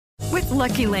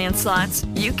Lucky Land Slots,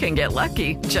 you can get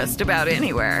lucky just about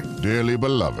anywhere. Dearly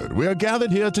beloved, we are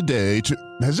gathered here today to...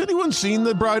 Has anyone seen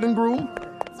the bride and groom?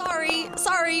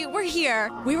 Sorry, we're here.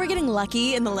 We were getting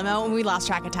lucky in the limo and we lost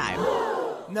track of time.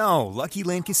 No, Lucky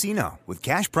Land Casino, with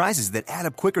cash prizes that add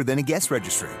up quicker than a guest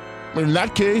registry. In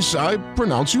that case, I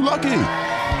pronounce you lucky.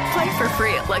 Play for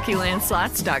free at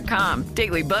LuckyLandSlots.com.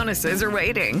 Daily bonuses are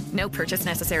waiting. No purchase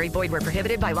necessary. Void where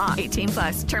prohibited by law.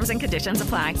 18+. Terms and conditions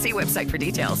apply. See website for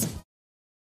details.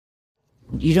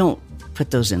 You don't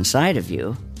put those inside of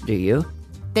you, do you?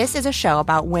 This is a show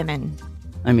about women.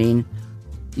 I mean,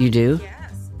 you do?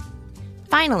 Yes.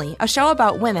 Finally, a show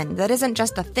about women that isn't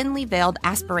just a thinly veiled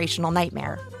aspirational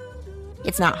nightmare.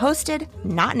 It's not hosted,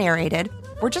 not narrated.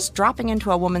 We're just dropping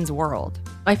into a woman's world.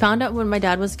 I found out when my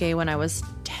dad was gay when I was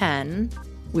 10.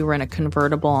 We were in a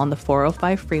convertible on the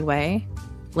 405 freeway,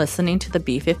 listening to the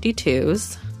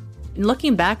B-52s. And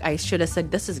looking back, I should have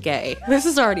said, this is gay. This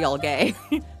is already all gay.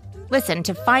 Listen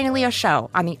to Finally a Show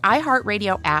on the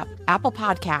iHeartRadio app, Apple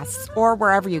Podcasts, or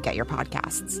wherever you get your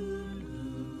podcasts.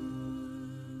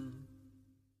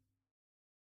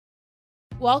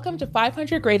 Welcome to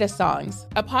 500 Greatest Songs,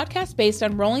 a podcast based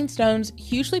on Rolling Stone's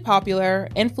hugely popular,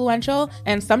 influential,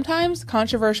 and sometimes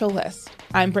controversial list.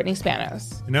 I'm Brittany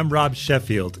Spanos. And I'm Rob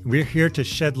Sheffield. We're here to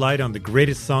shed light on the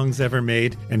greatest songs ever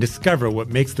made and discover what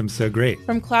makes them so great.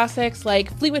 From classics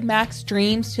like Fleetwood Mac's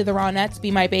Dreams to the Ronettes'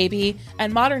 Be My Baby,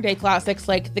 and modern-day classics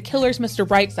like The Killer's Mr.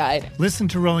 Brightside. Listen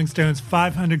to Rolling Stone's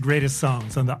 500 Greatest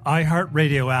Songs on the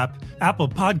iHeartRadio app, Apple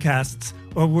Podcasts,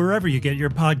 or wherever you get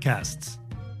your podcasts.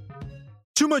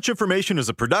 Too Much Information is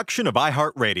a production of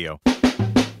iHeartRadio.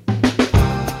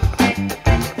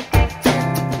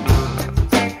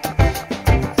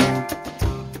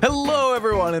 Hello,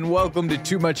 everyone, and welcome to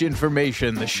Too Much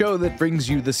Information, the show that brings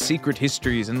you the secret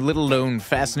histories and little-known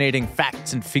fascinating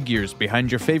facts and figures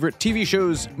behind your favorite TV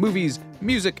shows, movies,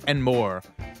 music, and more.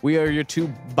 We are your two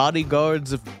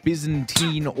bodyguards of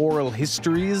Byzantine oral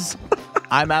histories.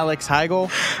 I'm Alex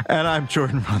Heigl. And I'm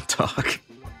Jordan Montauk.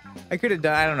 I could have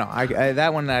done. I don't know.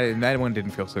 That one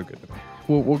didn't feel so good to me.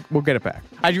 We'll get it back.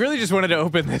 I really just wanted to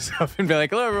open this up and be like,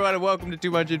 "Hello, everyone, and welcome to Too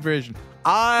Much Information."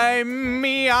 I'm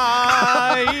me.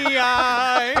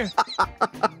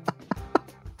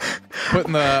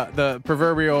 Putting the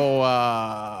proverbial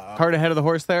cart ahead of the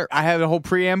horse there. I had a whole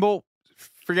preamble.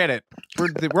 Forget it.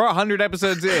 We're 100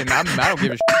 episodes in. I don't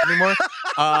give a shit anymore.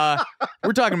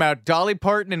 We're talking about Dolly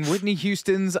Parton and Whitney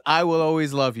Houston's "I Will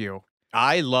Always Love You."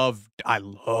 I love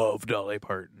Dolly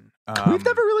Parton. We've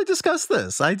never really discussed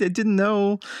this. I didn't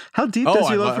know. How deep does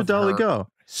your love for Dolly go?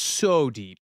 So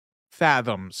deep.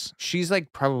 Fathoms. She's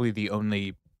like probably the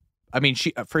only... I mean,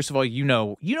 she. First of all, you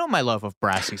know my love of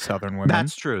brassy Southern women.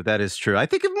 That's true. That is true. I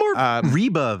think of more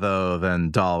Reba, though,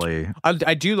 than Dolly.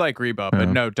 I do like Reba, but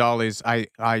no, Dolly's... I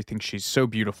think she's so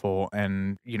beautiful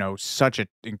and, such an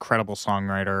incredible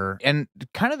songwriter. And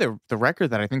kind of the record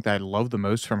that I think that I love the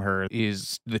most from her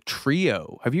is The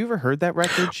Trio. Have you ever heard that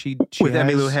record? She with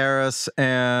Emmylou Harris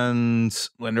and...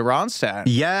 Linda Ronstadt.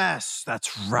 Yes,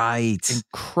 that's right.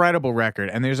 Incredible record.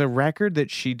 And there's a record that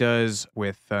she does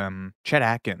with Chet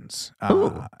Atkins.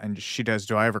 And she does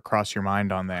 "Do I Ever Cross Your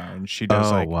Mind" on there, and she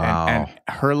does and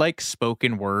her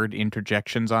spoken word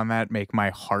interjections on that make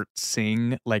my heart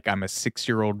sing like I'm a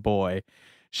 6-year-old boy.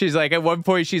 She's like, at one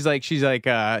point she does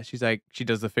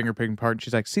the finger picking part, and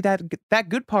she's like, "See that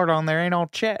good part on there ain't all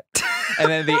Chet,"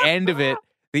 and then the end of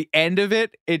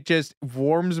it, it just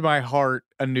warms my heart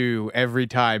anew every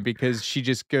time because she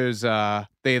just goes,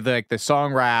 they like the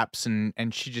song raps and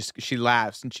she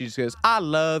laughs and she just goes, "I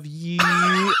love you,"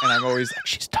 and I'm always like,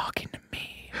 she's talking to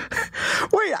me.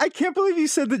 Wait, I can't believe you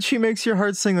said that she makes your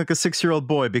heart sing like a 6-year-old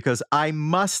boy, because I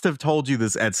must have told you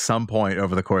this at some point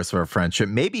over the course of our friendship,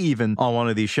 maybe even on one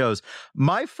of these shows.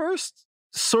 My first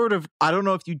sort of, I don't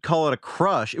know if you'd call it a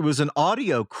crush. It was an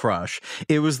audio crush.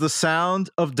 It was the sound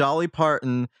of Dolly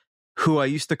Parton, who I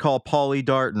used to call Pauly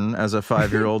Darton as a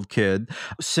 5-year-old kid,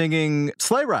 singing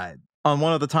Sleigh Ride on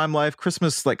one of the Time Life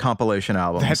Christmas compilation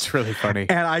albums. That's really funny.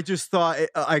 And I just thought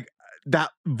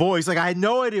that voice, I had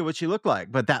no idea what she looked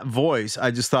like, but that voice I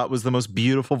just thought was the most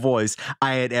beautiful voice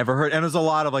I had ever heard. And there's a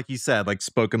lot of, like you said,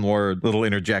 spoken word, little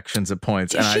interjections at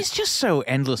points. And she's just so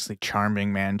endlessly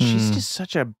charming, man. She's just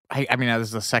such a... I mean, this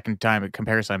is the second time in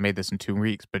comparison I made this in 2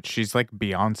 weeks, but she's like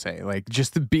Beyonce. Like,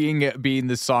 just being a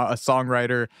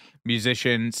songwriter,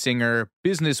 musician, singer,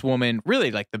 businesswoman,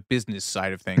 really like the business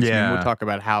side of things. Yeah. I mean, we'll talk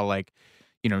about how,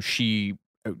 she...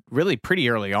 really pretty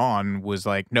early on was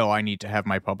like, no, I need to have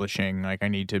my publishing. Like, I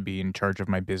need to be in charge of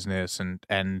my business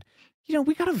and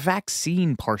we got a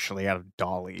vaccine partially out of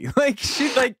Dolly. Like,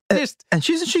 she just... And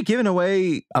isn't she giving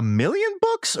away 1 million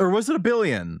books, or was it 1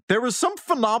 billion? There was some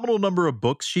phenomenal number of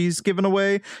books she's given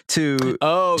away to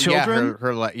children.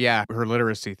 Yeah, her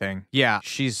literacy thing. Yeah,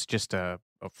 she's just a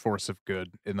force of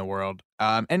good in the world.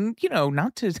 And,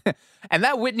 not to... And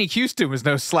that Whitney Houston was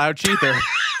no slouch either.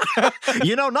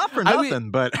 Not for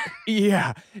nothing, but...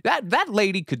 Yeah, that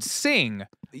lady could sing.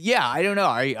 Yeah, I don't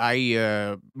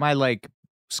know. My,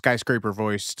 skyscraper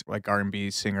voiced R&B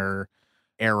singer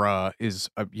era is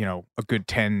a good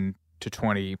 10 to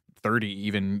 20, 30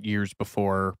 even years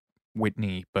before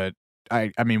Whitney, but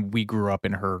I mean we grew up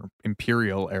in her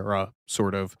Imperial era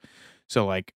sort of, so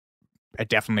I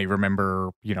definitely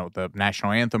remember the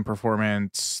national anthem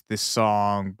performance, this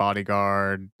song,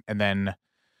 Bodyguard, and then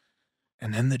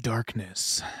The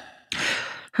Darkness.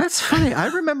 That's funny. I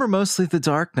remember mostly The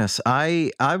Darkness.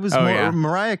 I was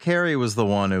Mariah Carey was the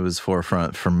one who was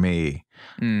forefront for me.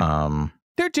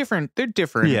 They're different.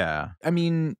 Yeah. I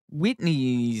mean,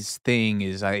 Whitney's thing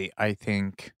is I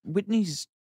think Whitney's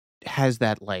has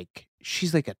that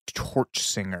she's like a torch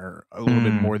singer a little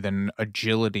bit more than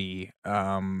agility.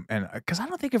 And because I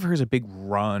don't think of her as a big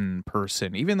run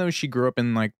person, even though she grew up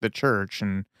in the church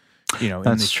and in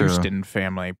the Houston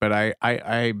family. But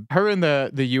I her in the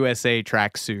USA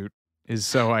tracksuit is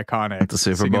so iconic. At the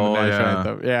Super Bowl,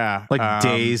 yeah.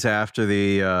 Days after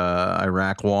the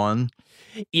Iraq won.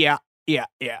 Yeah.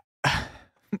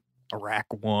 Iraq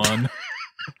won.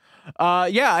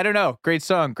 Yeah, I don't know. Great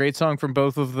song from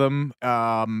both of them.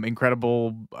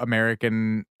 Incredible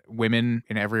American women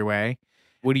in every way.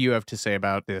 What do you have to say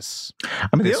about this?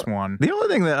 This one? The only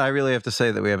thing that I really have to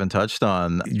say that we haven't touched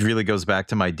on really goes back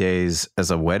to my days as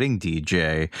a wedding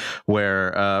DJ,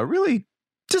 where really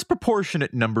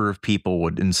disproportionate number of people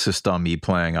would insist on me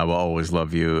playing "I Will Always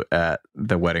Love You" at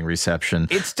the wedding reception.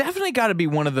 It's definitely got to be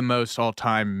one of the most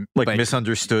all-time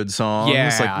misunderstood songs. Yeah,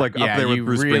 up there with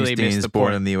Bruce really Springsteen's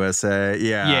 "Born in the USA."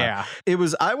 Yeah. It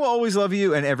was "I Will Always Love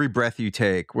You" and "Every Breath You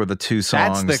Take" were the two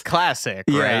songs. That's the classic,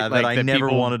 right? Yeah, that I never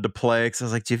wanted to play because I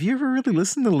was like, have you ever really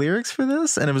listened to the lyrics for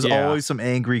this? And it was always some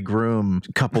angry groom,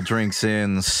 couple drinks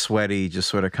in, sweaty, just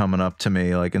sort of coming up to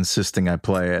me, insisting I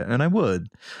play it. And I would.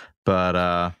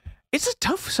 But it's a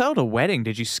tough sell to wedding.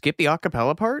 Did you skip the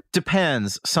acapella part?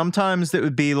 Depends. Sometimes it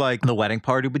would be the wedding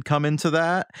party would come into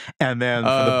that, and then for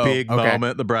the big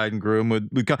moment, the bride and groom would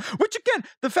come. Which again,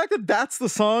 the fact that that's the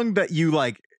song that you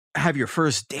have your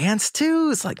first dance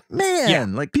to,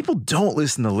 it's people don't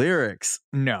listen to lyrics.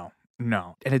 No,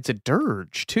 and it's a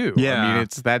dirge too. Yeah, I mean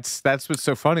that's what's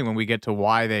so funny when we get to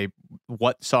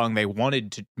what song they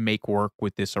wanted to make work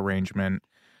with this arrangement.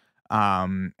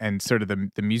 And sort of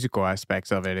the musical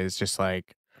aspects of it is just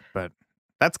but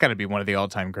that's got to be one of the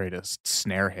all-time greatest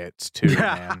snare hits too,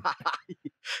 man.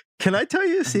 Can I tell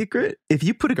you a secret? If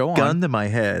you put a gun to my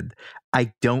head,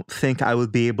 I don't think I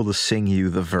would be able to sing you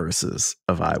the verses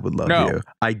of "I Would Love You."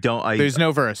 I don't. There's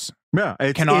no verse. Yeah,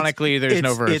 canonically, there's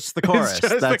no verse. It's the chorus.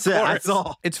 That's it. That's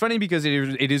all. It's funny because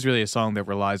it is really a song that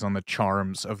relies on the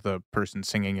charms of the person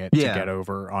singing it to get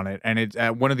over on it. And it's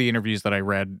one of the interviews that I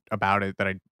read about it that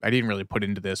I didn't really put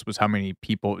into this was how many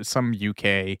people, some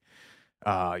UK,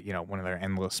 one of their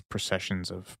endless processions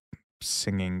of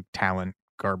singing talent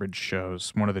garbage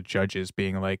shows, one of the judges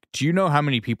being like, do you know how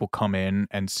many people come in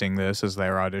and sing this as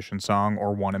their audition song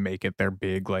or want to make it their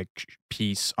big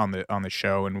piece on the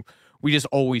show? And we just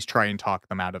always try and talk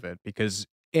them out of it because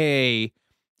it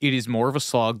is more of a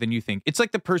slog than you think. It's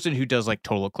like the person who does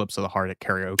Total Eclipse of the Heart at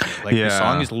karaoke. The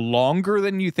song is longer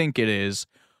than you think it is,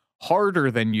 harder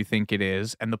than you think it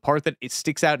is, and the part that it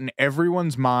sticks out in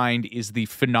everyone's mind is the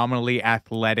phenomenally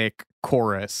athletic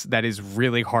chorus that is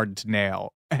really hard to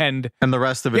nail. And the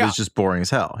rest of it is just boring as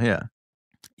hell. Yeah.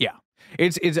 Yeah.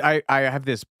 I have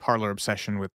this parlor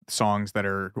obsession with songs that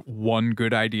are one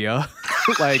good idea.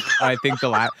 I think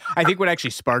what actually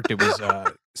sparked it was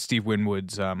Steve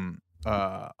Winwood's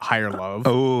Higher Love.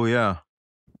 Oh yeah.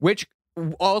 Which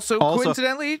also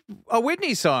coincidentally a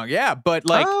Whitney song. Yeah, but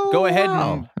go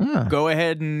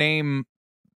ahead and name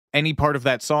any part of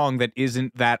that song that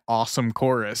isn't that awesome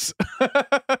chorus.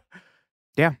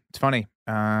 Yeah, it's funny.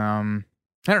 I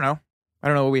don't know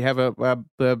what we have a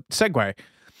segue.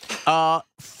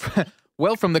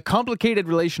 Well, from the complicated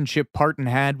relationship Parton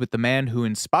had with the man who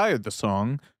inspired the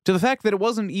song, to the fact that it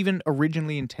wasn't even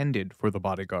originally intended for The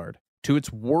Bodyguard, to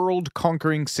its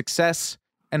world-conquering success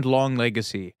and long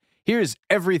legacy, here's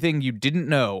everything you didn't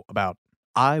know about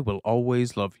 "I Will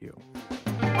Always Love You."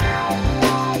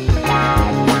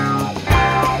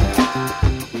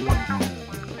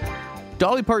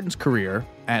 Dolly Parton's career,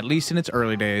 at least in its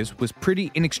early days, was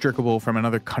pretty inextricable from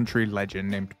another country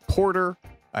legend named Porter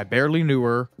I barely knew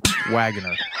her,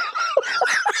 Wagoner.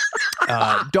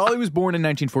 Dolly was born in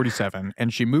 1947,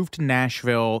 and she moved to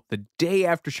Nashville the day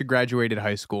after she graduated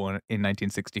high school in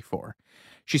 1964.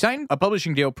 She signed a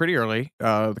publishing deal pretty early,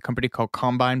 the company called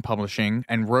Combine Publishing,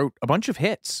 and wrote a bunch of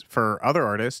hits for other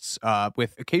artists,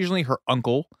 with occasionally her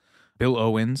uncle, Bill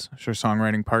Owens, her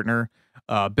songwriting partner,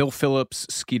 Bill Phillips,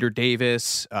 Skeeter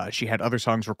Davis. She had other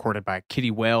songs recorded by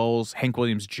Kitty Wells, Hank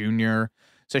Williams Jr.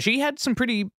 So she had some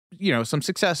pretty, some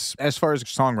success as far as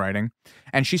songwriting.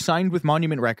 And she signed with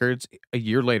Monument Records a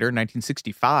year later,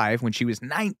 1965, when she was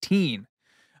 19.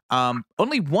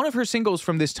 Only one of her singles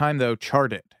from this time, though,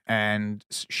 charted. And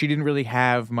she didn't really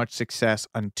have much success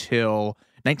until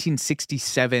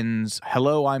 1967's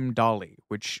Hello, I'm Dolly,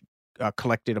 which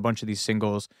collected a bunch of these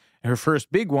singles. Her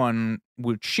first big one,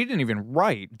 which she didn't even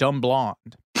write, Dumb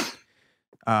Blonde.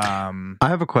 I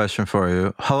have a question for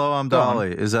you. Hello, I'm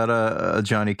Dolly. Is that a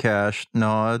Johnny Cash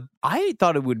nod? I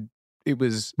thought it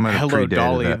was Hello,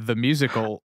 Dolly, the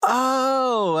musical.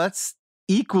 Oh, that's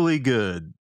equally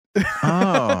good.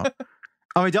 Oh.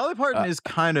 I mean, Dolly Parton is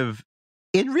kind of,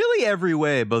 in really every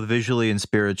way, both visually and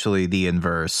spiritually, the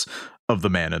inverse of the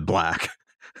Man in Black,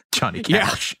 Johnny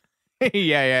Cash.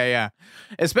 Yeah.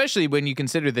 Especially when you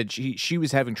consider that she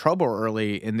was having trouble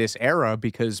early in this era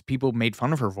because people made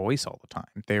fun of her voice all the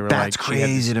time. They were That's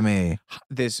crazy to me.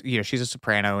 She's a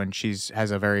soprano and has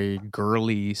a very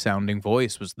girly sounding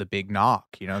voice was the big knock.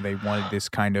 They wanted this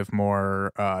kind of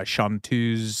more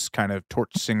chanteuse kind of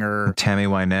torch singer. Tammy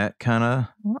Wynette kind of?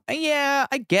 Yeah,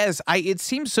 I guess. It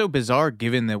seems so bizarre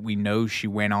given that we know she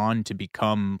went on to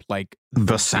become like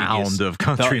the sound of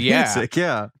country music.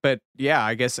 Yeah. But yeah,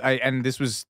 I guess and this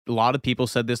was a lot of people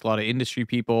said this, a lot of industry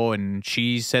people, and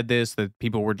she said this, that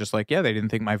people were just like, yeah, they didn't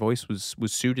think my voice was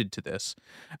suited to this.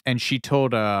 And she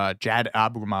told Jad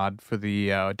Abumrad for the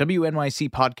WNYC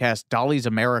podcast Dolly's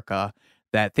America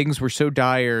that things were so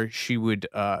dire she would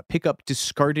pick up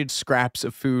discarded scraps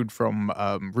of food from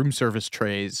room service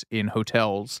trays in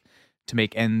hotels to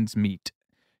make ends meet.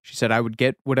 She said, I would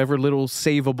get whatever little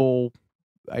savable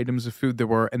items of food there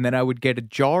were, and then I would get a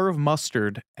jar of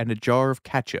mustard and a jar of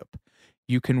ketchup.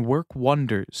 You can work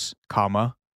wonders,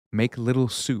 make little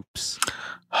soups.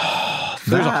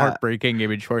 There's a heartbreaking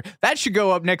image for it. That should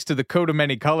go up next to the Coat of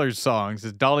Many Colors songs.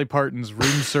 Is Dolly Parton's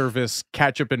room service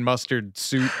ketchup and mustard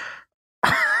soup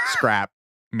scrap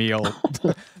meal.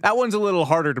 That one's a little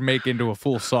harder to make into a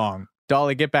full song.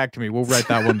 Dolly, get back to me. We'll write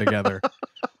that one together.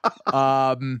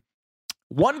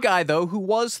 One guy, though, who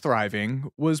was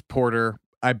thriving was Porter,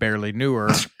 I barely knew her,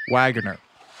 Wagoner.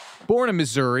 Born in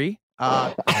Missouri,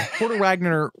 Porter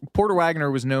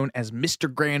Wagoner was known as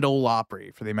Mr. Grand Ole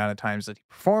Opry for the amount of times that he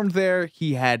performed there.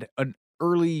 He had an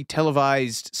early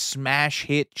televised smash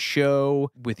hit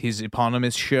show with his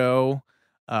eponymous show.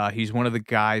 He's one of the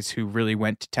guys who really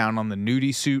went to town on the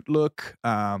nudie suit look.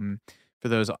 For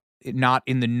those not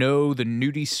in the know, the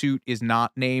nudie suit is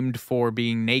not named for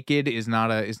being naked. Is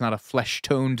not a flesh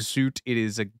toned suit. It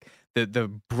is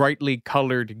the brightly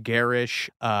colored, garish,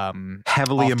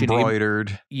 heavily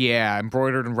embroidered.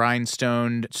 Embroidered and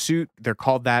rhinestoned suit. They're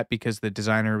called that because the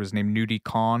designer was named Nudie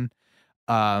Khan.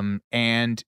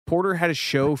 And Porter had a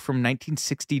show from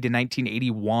 1960 to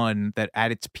 1981 that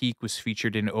at its peak was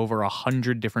featured in over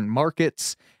 100 different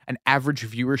markets, an average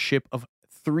viewership of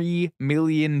 3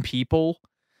 million people.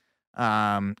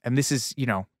 And this is in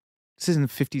the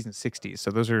 50s and 60s.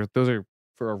 So those are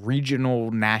for a regional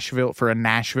Nashville, for a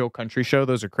Nashville country show,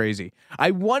 those are crazy.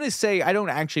 I want to say, I don't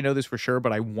actually know this for sure,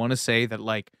 but I want to say that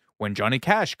like when Johnny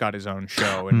Cash got his own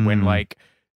show and when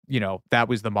that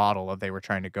was the model that they were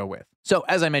trying to go with. So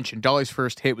as I mentioned, Dolly's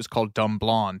first hit was called Dumb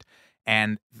Blonde.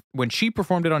 And when she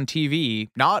performed it on TV,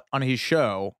 not on his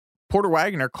show, Porter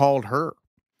Wagoner called her.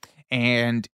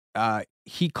 And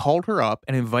he called her up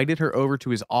and invited her over to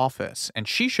his office. And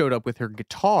she showed up with her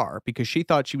guitar because she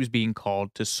thought she was being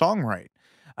called to songwrite.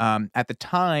 At the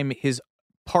time, his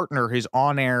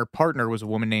on-air partner, was a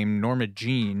woman named Norma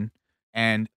Jean.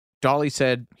 And Dolly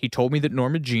said, he told me that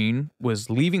Norma Jean was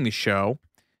leaving the show.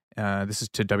 This is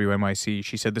to WMIC.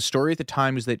 She said the story at the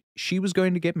time was that she was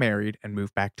going to get married and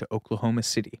move back to Oklahoma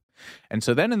City. And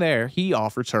so then and there, he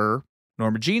offers her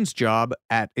Norma Jean's job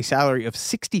at a salary of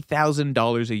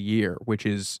 $60,000 a year, which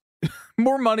is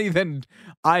more money than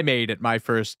I made at my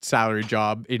first salary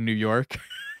job in New York.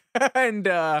 And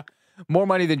more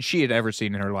money than she had ever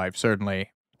seen in her life,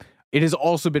 certainly. It has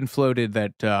also been floated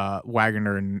that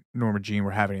Wagoner and Norma Jean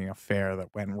were having an affair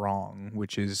that went wrong,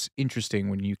 which is interesting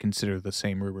when you consider the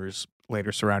same rumors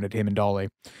later surrounded him and Dolly.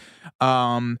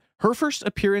 Her first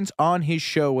appearance on his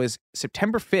show was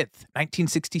September 5th,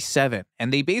 1967,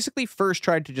 and they basically first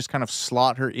tried to just kind of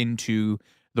slot her into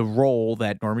the role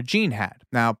that Norma Jean had.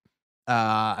 Now,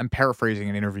 I'm paraphrasing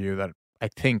an interview that I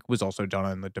think was also done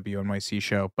on the WNYC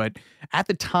show, but at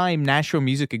the time, Nashville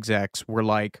music execs were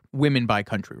like, women buy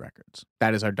country records.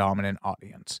 That is our dominant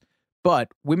audience.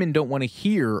 But women don't want to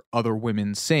hear other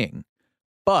women sing.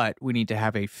 But we need to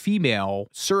have a female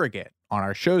surrogate on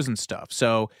our shows and stuff.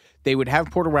 So they would have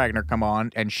Porter Wagoner come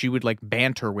on and she would like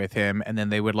banter with him, and then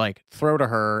they would like throw to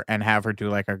her and have her do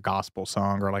like a gospel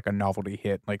song or like a novelty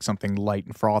hit, like something light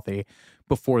and frothy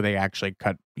before they actually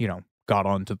got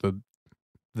on to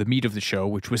the meat of the show,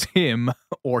 which was him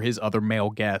or his other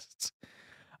male guests.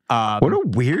 What a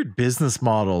weird business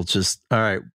model. Just, all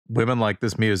right, women like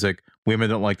this music.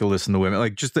 Women don't like to listen to women.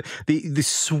 Like just the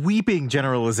sweeping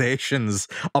generalizations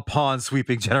upon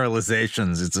sweeping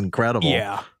generalizations. It's incredible.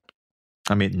 Yeah.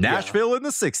 I mean, Nashville in the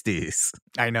 60s.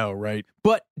 I know, right?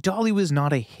 But Dolly was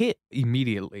not a hit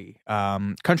immediately.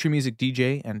 Country music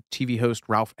DJ and TV host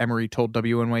Ralph Emery told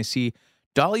WNYC,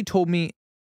 Dolly told me,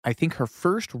 I think her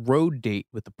first road date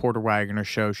with the Porter Wagoner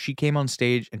show, she came on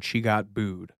stage and she got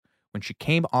booed. When she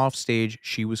came off stage,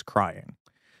 she was crying.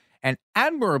 And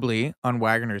admirably, on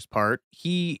Wagoner's part,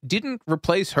 he didn't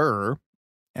replace her.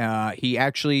 He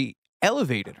actually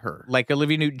elevated her, like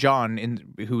Olivia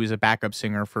Newton-John, who was a backup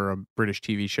singer for a British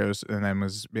TV show, and then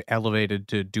was elevated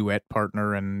to duet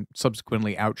partner and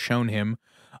subsequently outshone him.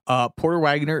 Porter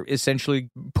Wagoner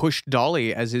essentially pushed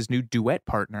Dolly as his new duet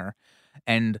partner,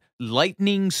 and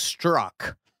lightning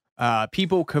struck.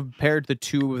 People compared the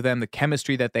two of them, the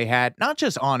chemistry that they had, not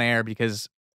just on air, because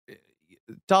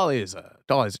Dolly is a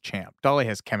champ. Dolly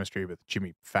has chemistry with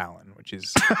Jimmy Fallon, which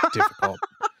is difficult.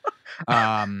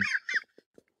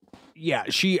 Yeah,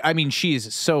 she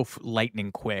is so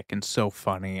lightning quick and so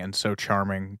funny and so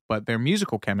charming, but their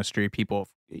musical chemistry, people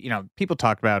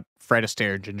talked about Fred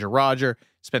Astaire and Ginger Roger,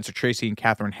 Spencer Tracy and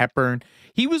Katharine Hepburn.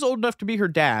 He was old enough to be her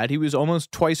dad. He was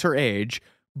almost twice her age,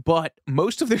 but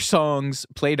most of their songs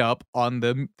played up on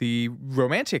the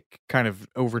romantic kind of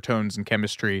overtones and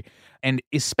chemistry, and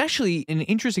especially in an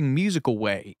interesting musical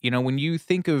way. You know, when you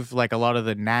think of like a lot of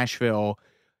the Nashville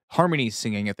harmony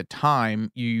singing at the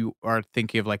time, you are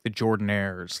thinking of like the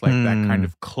Jordanaires, like that kind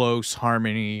of close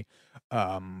harmony,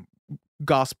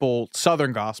 gospel,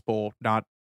 Southern gospel, not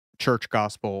church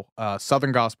gospel,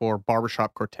 Southern gospel or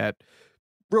barbershop quartet,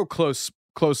 real close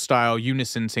style,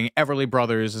 unison singing. Everly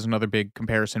Brothers is another big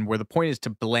comparison where the point is to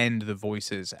blend the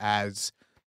voices as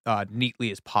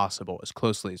neatly as possible, as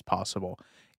closely as possible.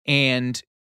 And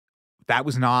that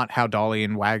was not how Dolly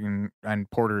and Wagon and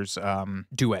Porter's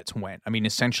duets went. I mean,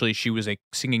 essentially, she was a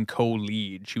singing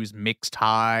co-lead. She was mixed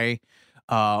high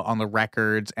on the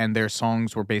records, and their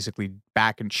songs were basically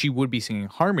back, and she would be singing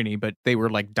harmony, but they were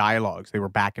like dialogues. They were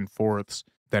back and forths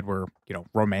that were,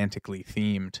 romantically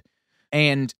themed.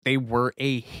 And they were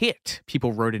a hit.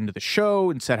 People wrote into the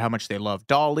show and said how much they loved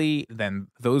Dolly. Then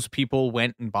those people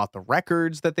went and bought the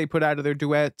records that they put out of their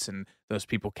duets, and those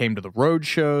people came to the road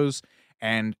shows.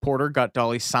 And Porter got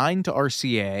Dolly signed to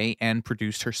RCA and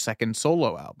produced her second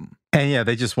solo album. And yeah,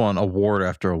 they just won award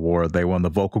after award. They won the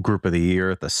Vocal Group of the Year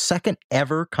at the second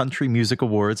ever Country Music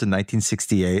Awards in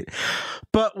 1968.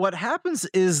 But what happens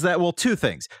is that, well, two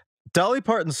things. Dolly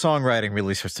Parton's songwriting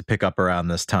really starts to pick up around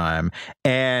this time,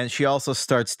 and she also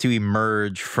starts to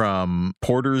emerge from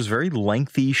Porter's very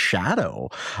lengthy shadow,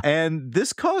 and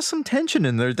this caused some tension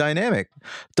in their dynamic.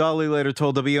 Dolly later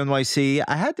told WNYC,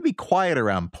 I had to be quiet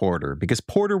around Porter because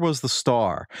Porter was the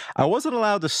star. I wasn't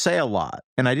allowed to say a lot,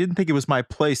 and I didn't think it was my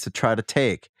place to try to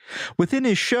take. Within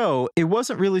his show, it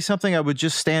wasn't really something I would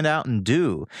just stand out and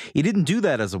do. He didn't do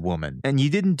that as a woman, and you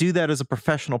didn't do that as a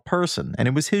professional person, and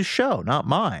it was his show, not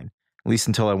mine. At least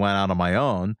until I went out on my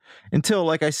own. Until,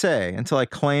 like I say, until I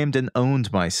claimed and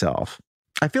owned myself.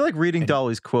 I feel like reading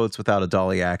Dolly's quotes without a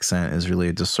Dolly accent is really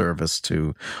a disservice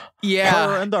to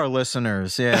her and our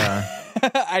listeners. Yeah.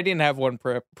 I didn't have one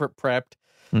prepped.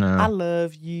 No. I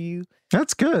love you.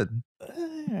 That's good.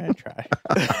 I try.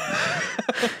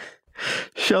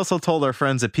 She also told our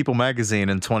friends at People magazine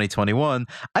in 2021,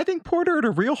 I think Porter had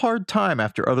a real hard time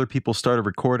after other people started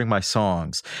recording my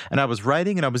songs. And I was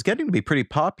writing and I was getting to be pretty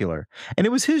popular. And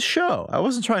it was his show. I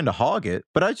wasn't trying to hog it,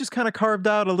 but I just kind of carved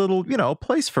out a little,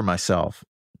 place for myself.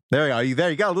 There you go.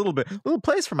 There you got a little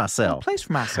place for myself.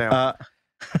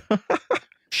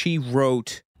 She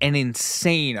wrote an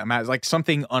insane amount, like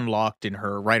something unlocked in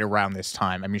her right around this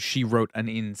time. I mean, she wrote an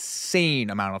insane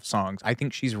amount of songs. I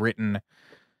think she's written,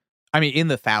 in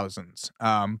the thousands.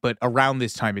 But around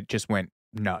this time, it just went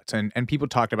nuts. And people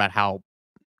talked about how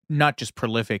not just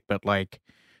prolific, but like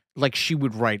she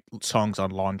would write songs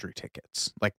on laundry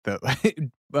tickets. Like the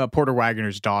Porter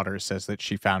Wagoner's daughter says that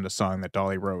she found a song that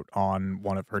Dolly wrote on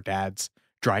one of her dad's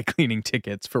dry cleaning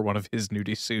tickets for one of his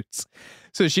nudie suits.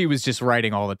 So she was just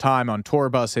writing all the time on tour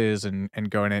buses and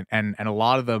going in. And a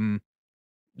lot of them,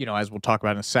 you know, as we'll talk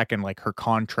about in a second, like her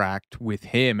contract with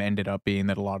him ended up being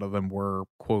that a lot of them were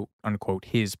quote unquote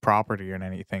his property and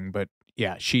anything. But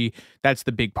yeah, that's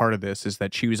the big part of this, is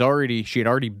that she had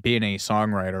already been a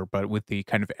songwriter, but with the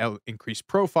kind of increased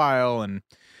profile and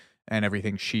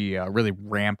everything, she really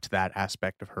ramped that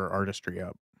aspect of her artistry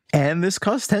up. And this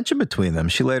caused tension between them.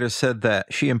 She later said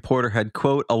that she and Porter had,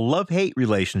 quote, a love-hate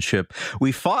relationship.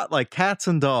 We fought like cats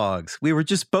and dogs. We were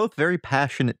just both very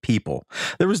passionate people.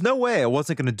 There was no way I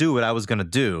wasn't going to do what I was going to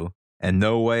do, and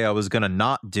no way I was going to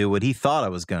not do what he thought I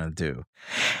was going to do.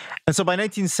 And so by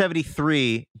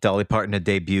 1973, Dolly Parton had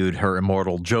debuted her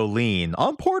immortal Jolene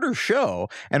on Porter's show,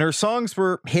 and her songs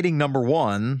were hitting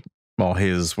 #1, while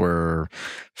his were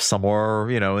somewhere,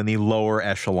 you know, in the lower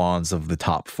echelons of the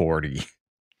top 40.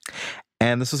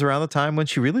 And this was around the time when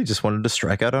she really just wanted to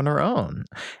strike out on her own.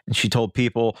 And she told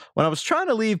people, when I was trying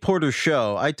to leave Porter's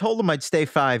show, I told him I'd stay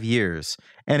 5 years.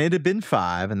 And it had been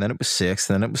 5, and then it was 6,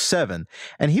 and then it was 7.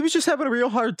 And he was just having a real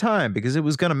hard time because it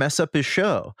was going to mess up his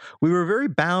show. We were very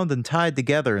bound and tied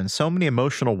together in so many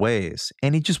emotional ways,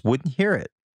 and he just wouldn't hear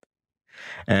it.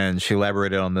 And she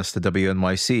elaborated on this to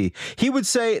WNYC. He would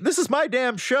say, this is my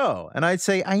damn show. And I'd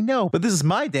say, I know, but this is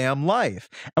my damn life.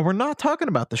 And we're not talking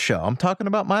about the show. I'm talking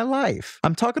about my life.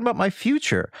 I'm talking about my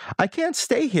future. I can't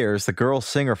stay here as the girl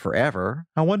singer forever.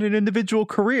 I want an individual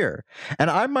career. And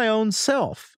I'm my own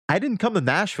self. I didn't come to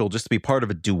Nashville just to be part of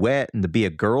a duet and to be a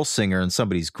girl singer in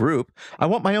somebody's group. I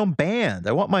want my own band.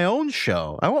 I want my own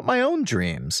show. I want my own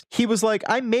dreams. He was like,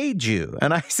 I made you.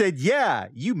 And I said, yeah,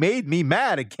 you made me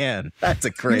mad again. That's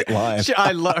a great line.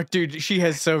 I love, dude, she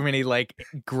has so many like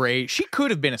great, she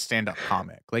could have been a stand-up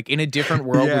comic. Like in a different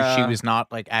world where she was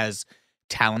not like as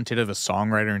talented of a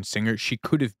songwriter and singer, she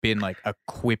could have been like a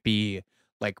quippy,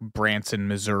 like Branson,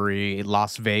 Missouri,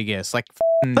 Las Vegas. Like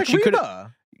she could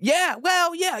have. Yeah,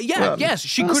 well, yes.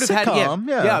 She could have had.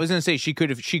 I was gonna say she could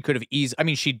have eased. I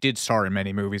mean, she did star in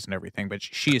many movies and everything, but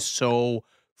she is so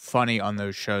funny on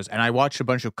those shows. And I watched a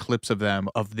bunch of clips of them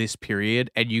of this period,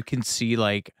 and you can see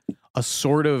like a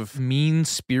sort of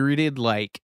mean-spirited,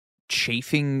 like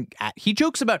chafing. He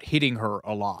jokes about hitting her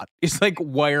a lot. It's like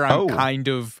where I'm kind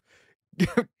of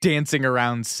dancing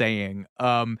around saying.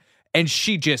 And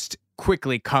she just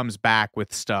quickly comes back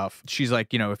with stuff. She's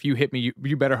like, you know, if you hit me,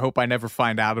 you better hope I never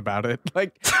find out about it.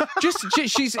 Like,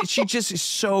 she just is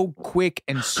so quick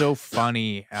and so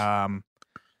funny. I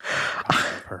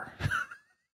love her.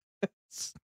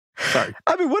 Sorry.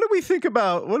 I mean, what do we think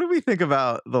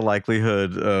about the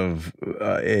likelihood of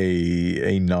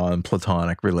a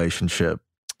non-platonic relationship?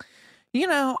 You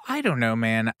know, I don't know,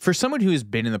 man. For someone who has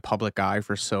been in the public eye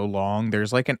for so long,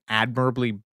 there's like an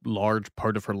admirably large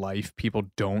part of her life people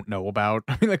don't know about.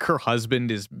 I mean, like her husband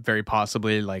is very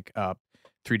possibly like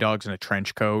 3 dogs in a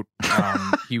trench coat.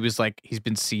 He's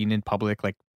been seen in public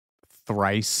like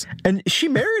thrice. And she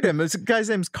married him. This guy's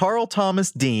name's Carl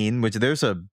Thomas Dean, which there's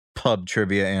a pub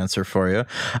trivia answer for you.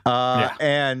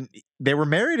 And they were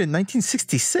married in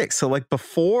 1966. So like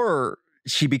before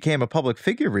she became a public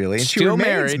figure, really. And still she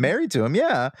remains married to him.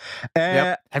 Yeah.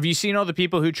 Have you seen all the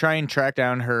people who try and track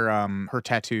down her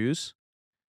tattoos?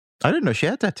 I didn't know she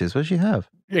had tattoos. What does she have?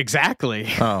 Exactly.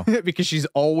 Oh. Because she's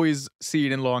always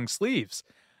seen in long sleeves.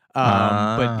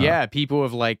 But yeah, people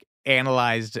have like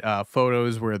analyzed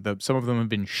photos where some of them have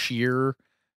been sheer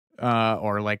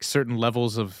or like certain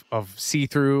levels of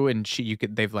see-through, and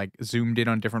they've like zoomed in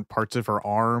on different parts of her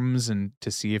arms and to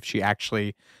see if she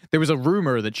actually, there was a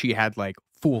rumor that she had like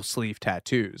full sleeve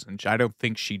tattoos, and I don't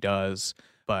think she does.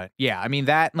 But yeah, I mean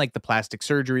that and like the plastic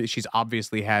surgery, she's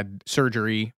obviously had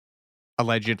surgery.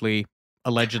 Allegedly,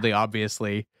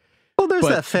 obviously. Well, there's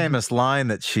that famous line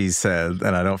that she said,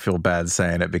 and I don't feel bad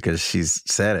saying it because she's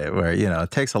said it, where, you know,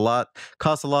 it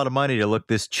costs a lot of money to look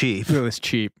this cheap. This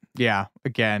cheap. Yeah.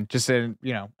 Again, just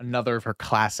another of her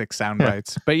classic sound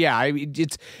bites. But yeah,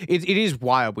 it is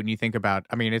wild when you think about,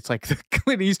 I mean, it's like the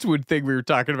Clint Eastwood thing we were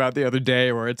talking about the other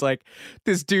day, where it's like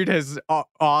this dude has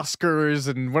Oscars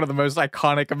and one of the most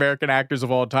iconic American actors of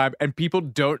all time, and people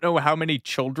don't know how many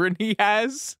children he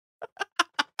has.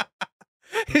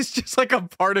 It's just like a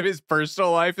part of his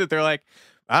personal life that they're like,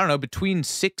 I don't know, between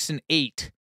 6 and 8.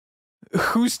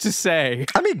 Who's to say?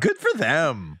 I mean, good for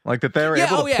them. Like that they were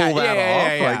able to pull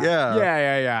that off.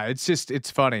 Yeah.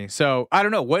 It's funny. So I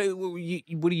don't know. What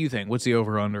do you think? What's the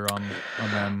over under on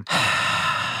them?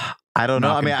 I don't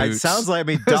know. I mean, it sounds like,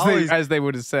 Dolly's, as they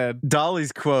would have said.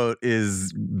 Dolly's quote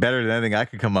is better than anything I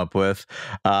could come up with.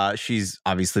 She's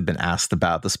obviously been asked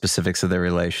about the specifics of their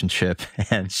relationship.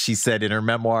 And she said in her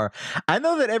memoir, I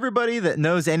know that everybody that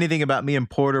knows anything about me and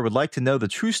Porter would like to know the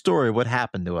true story of what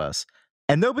happened to us.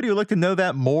 And nobody would like to know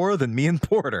that more than me and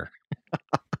Porter.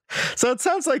 So it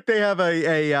sounds like they have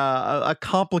a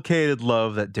complicated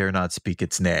love that dare not speak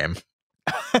its name.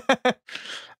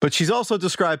 But she's also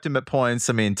described him at points,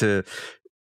 I mean, to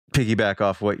piggyback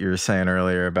off what you were saying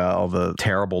earlier about all the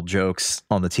terrible jokes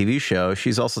on the TV show,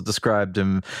 she's also described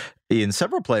him in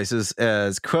several places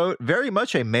as, quote, very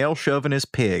much a male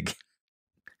chauvinist pig.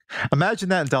 Imagine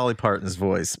that in Dolly Parton's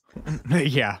voice.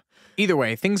 Yeah. Either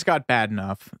way, things got bad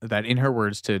enough that in her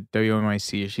words to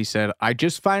WNYC, she said, I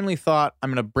just finally thought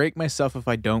I'm going to break myself if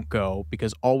I don't go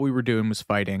because all we were doing was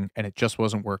fighting and it just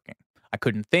wasn't working. I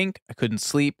couldn't think, I couldn't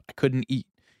sleep, I couldn't eat.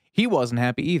 He wasn't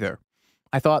happy either.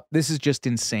 I thought, this is just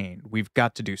insane. We've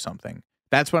got to do something.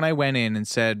 That's when I went in and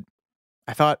said,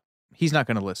 I thought, he's not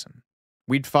going to listen.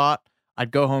 We'd fought,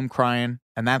 I'd go home crying,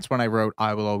 and that's when I wrote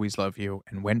I Will Always Love You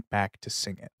and went back to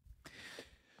sing it.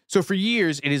 So for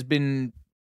years, it has been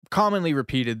commonly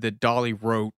repeated that Dolly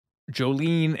wrote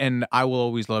Jolene and I Will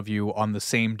Always Love You on the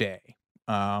same day,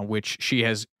 which she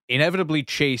has inevitably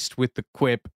chased with the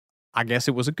quip, I guess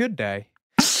it was a good day.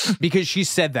 Because she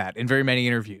said that in very many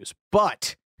interviews.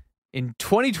 But in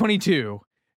 2022,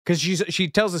 because she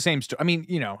tells the same story. I mean,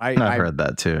 you know, I've heard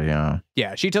that too, yeah.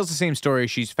 Yeah, she tells the same story.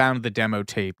 She's found the demo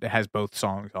tape that has both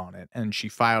songs on it, and she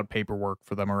filed paperwork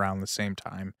for them around the same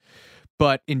time.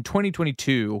 But in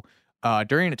 2022,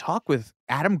 during a talk with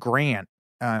Adam Grant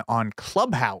on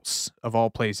Clubhouse, of all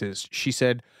places, she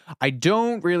said, I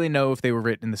don't really know if they were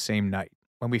written the same night.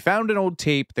 When we found an old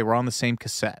tape, they were on the same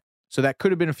cassette. So that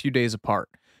could have been a few days apart.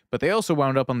 But they also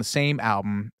wound up on the same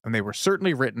album, and they were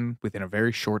certainly written within a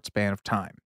very short span of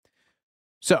time.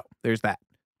 So, there's that.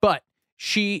 But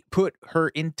she put her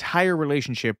entire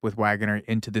relationship with Wagner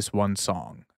into this one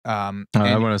song. I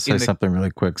want to say something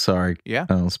really quick. Sorry. Yeah.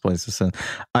 Let's place this in.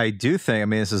 I do think, I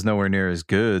mean, this is nowhere near as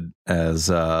good as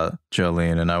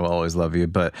Jolene and I Will Always Love You,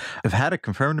 but I've had it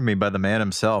confirmed to me by the man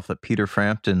himself that Peter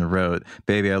Frampton wrote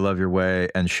Baby I Love Your Way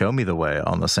and Show Me the Way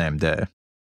on the same day.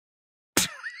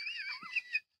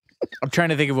 I'm trying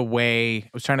to think of a way. I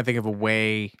was trying to think of a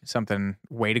way, something,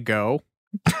 way to go.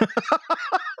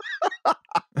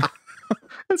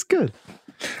 That's good.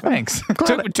 Thanks.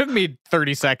 It took me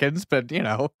 30 seconds, but you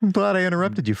know. I'm glad I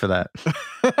interrupted you for that.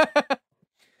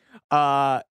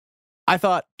 I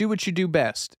thought, do what you do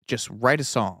best. Just write a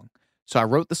song. So I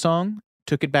wrote the song,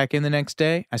 took it back in the next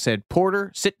day. I said,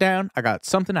 Porter, sit down. I got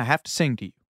something I have to sing to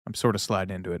you. I'm sort of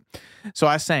sliding into it. So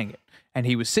I sang it. And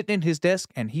he was sitting at his desk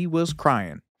and he was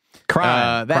crying. Crying.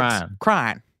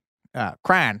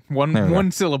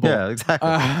 One syllable. Yeah,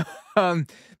 exactly.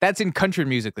 That's in country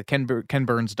music, the Ken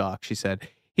Burns doc, she said.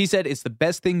 He said, it's the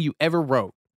best thing you ever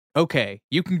wrote. Okay,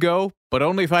 you can go, but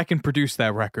only if I can produce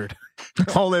that record.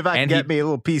 Only if I can get me a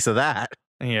little piece of that.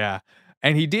 Yeah.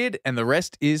 And he did, and the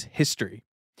rest is history.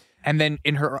 And then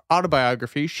in her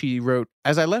autobiography, she wrote,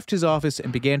 as I left his office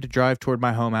and began to drive toward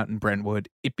my home out in Brentwood,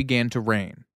 it began to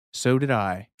rain. So did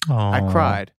I. Aww. I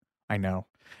cried. I know.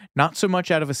 Not so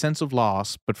much out of a sense of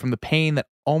loss, but from the pain that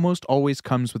almost always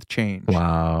comes with change.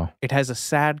 Wow. It has a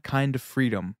sad kind of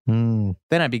freedom. Mm.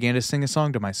 Then I began to sing a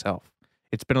song to myself.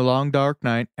 It's been a long, dark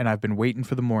night, and I've been waiting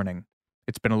for the morning.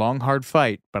 It's been a long, hard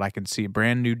fight, but I can see a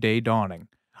brand new day dawning.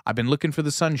 I've been looking for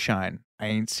the sunshine. I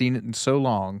ain't seen it in so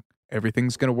long.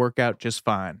 Everything's going to work out just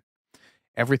fine.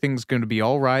 Everything's going to be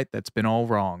all right that's been all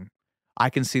wrong. I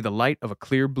can see the light of a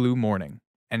clear blue morning.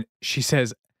 And she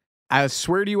says, I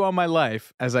swear to you on my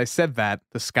life, as I said that,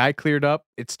 the sky cleared up,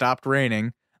 it stopped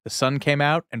raining, the sun came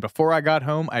out, and before I got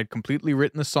home, I had completely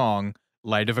written the song,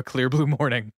 Light of a Clear Blue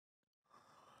Morning.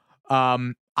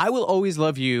 I Will Always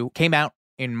Love You came out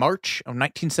in March of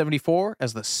 1974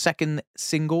 as the second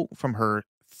single from her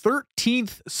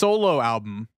 13th solo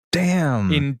album.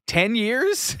 Damn. In 10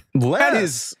 years?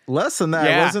 Less than that.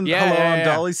 Yeah, Wasn't Hello, I'm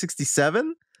Dolly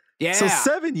 67? Yeah. So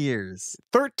 7 years.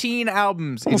 13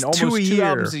 albums almost in two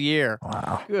albums a year.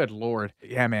 Wow. Good Lord.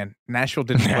 Yeah, man. Nashville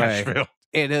didn't play.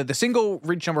 And, the single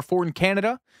reached number 4 in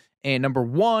Canada and number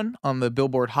 1 on the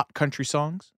Billboard Hot Country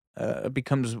Songs.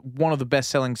 Becomes one of the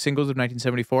best-selling singles of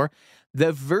 1974.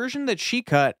 The version that she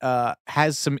cut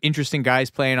has some interesting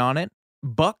guys playing on it.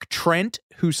 Buck Trent,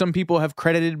 who some people have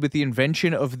credited with the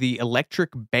invention of the electric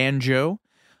banjo.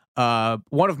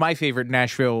 One of my favorite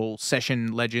Nashville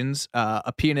session legends,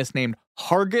 a pianist named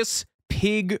Hargus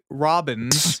Pig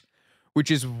Robbins, which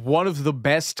is one of the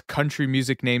best country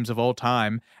music names of all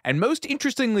time. And most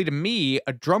interestingly to me,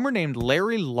 a drummer named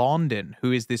Larry London,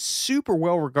 who is this super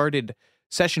well-regarded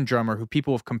session drummer who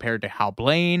people have compared to Hal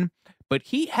Blaine. But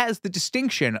he has the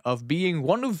distinction of being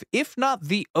one of, if not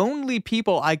the only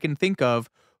people I can think of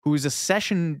who is a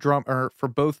session drummer for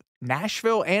both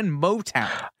Nashville and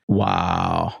Motown.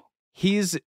 Wow.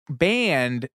 His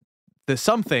band, the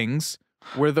Somethings,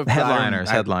 were the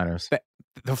headliners.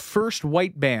 The first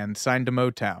white band signed to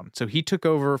Motown. So he took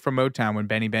over from Motown when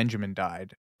Benny Benjamin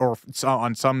died, or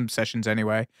on some sessions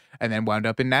anyway, and then wound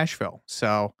up in Nashville.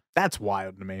 So that's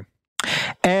wild to me.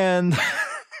 And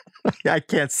I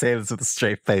can't say this with a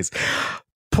straight face.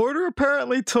 Porter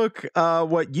apparently took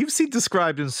what you've seen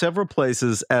described in several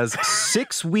places as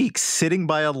 6 weeks sitting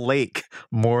by a lake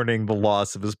mourning the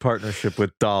loss of his partnership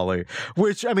with Dolly,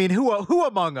 which, I mean, who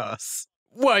among us?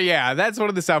 Well, yeah, that's one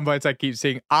of the sound bites I keep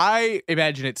seeing. I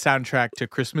imagine it's soundtrack to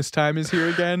Christmas Time is Here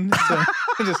Again. So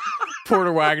just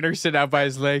Porter Wagner sitting out by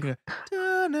his lake.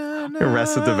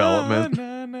 Arrested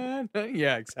Development.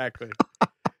 Yeah, exactly.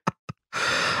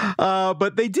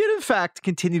 But they did, in fact,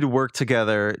 continue to work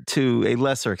together to a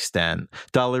lesser extent.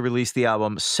 Dolly released the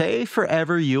album Say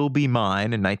Forever You'll Be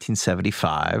Mine in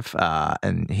 1975,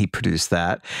 and he produced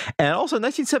that. And also in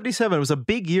 1977, it was a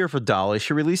big year for Dolly.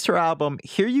 She released her album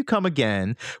Here You Come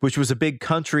Again, which was a big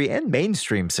country and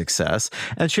mainstream success.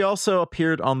 And she also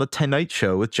appeared on The Tonight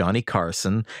Show with Johnny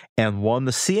Carson and won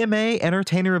the CMA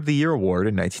Entertainer of the Year Award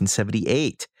in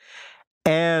 1978.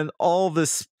 And all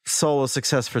this solo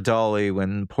success for Dolly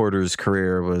when Porter's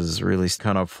career was really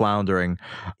kind of floundering,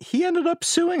 he ended up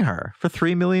suing her for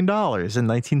 $3 million in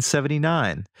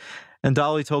 1979. And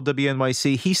Dolly told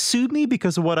WNYC, he sued me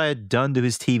because of what I had done to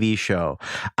his TV show.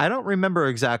 I don't remember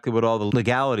exactly what all the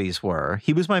legalities were.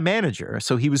 He was my manager,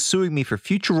 so he was suing me for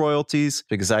future royalties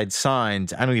because I'd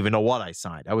signed, I don't even know what I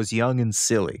signed. I was young and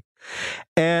silly.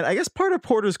 And I guess part of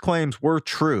Porter's claims were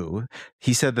true.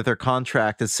 He said that their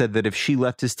contract had said that if she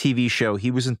left his TV show, he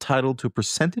was entitled to a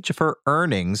percentage of her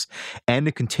earnings and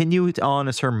to continue on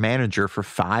as her manager for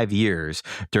 5 years,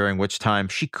 during which time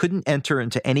she couldn't enter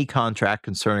into any contract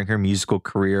concerning her musical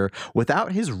career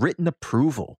without his written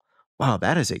approval. Wow,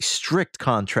 that is a strict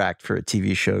contract for a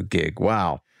TV show gig.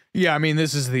 Wow. Yeah, I mean,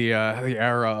 this is the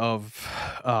era of,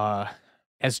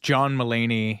 as John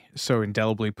Mulaney so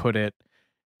indelibly put it,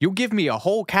 you'll give me a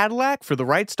whole Cadillac for the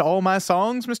rights to all my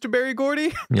songs, Mr. Berry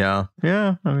Gordy? Yeah.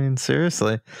 I mean,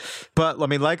 seriously. But, I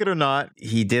mean, like it or not,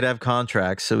 he did have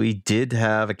contracts, so he did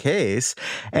have a case.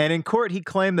 And in court, he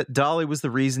claimed that Dolly was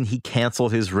the reason he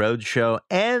canceled his road show.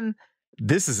 And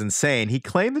this is insane. He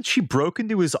claimed that she broke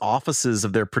into his offices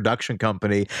of their production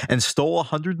company and stole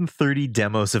 130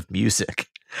 demos of music.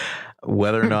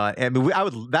 Whether or not, I mean,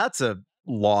 that's a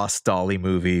lost Dolly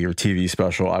movie or TV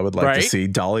special I would like to see.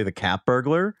 Dolly the Cat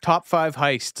Burglar. Top 5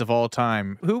 heists of all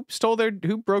time. Who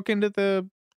broke into the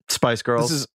Spice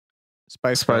Girls? This is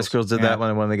Spice Girls did that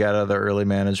when they got out of their early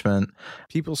management.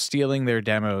 People stealing their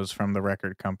demos from the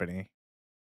record company.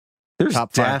 There's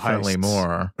Top 5 definitely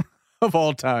more of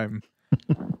all time.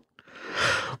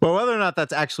 Well, whether or not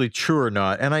that's actually true or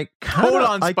not, and I hold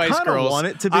on, Spice Girls. Want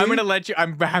it to be. I'm gonna let you.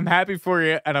 I'm happy for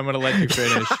you, and I'm gonna let you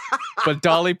finish. But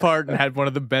Dolly Parton had one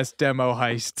of the best demo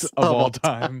heists of all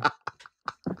time.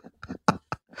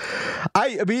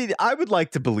 I mean, I would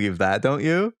like to believe that, don't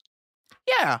you?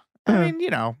 Yeah, I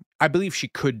mean, I believe she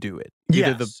could do it.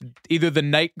 Either the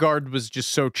night guard was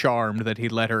just so charmed that he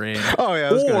let her in. Oh yeah,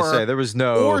 I was gonna say there was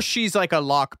no. Or she's like a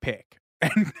lockpick.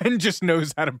 And just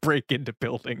knows how to break into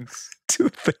buildings.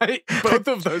 Both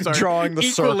of those are drawing the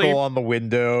circle on the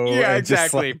window. Yeah,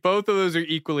 exactly. Both of those are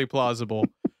equally plausible.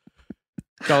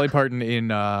 Dolly Parton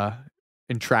in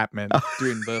Entrapment,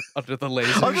 doing the under the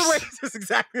lasers. That's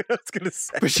exactly what I was gonna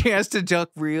say. But she has to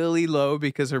duck really low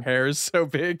because her hair is so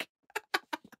big.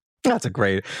 That's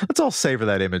great. Let's all savor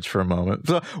that image for a moment.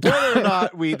 So whether or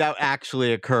not that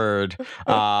actually occurred,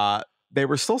 they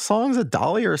were still songs that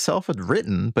Dolly herself had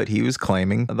written, but he was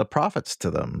claiming the profits to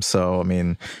them. So, I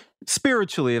mean,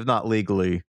 spiritually, if not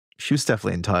legally, she was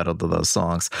definitely entitled to those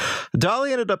songs.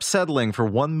 Dolly ended up settling for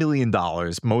 $1 million,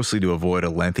 mostly to avoid a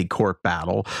lengthy court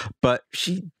battle, but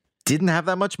she didn't have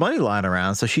that much money lying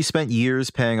around, so she spent years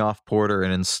paying off Porter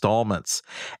in installments.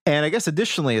 And I guess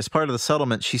additionally, as part of the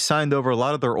settlement, she signed over a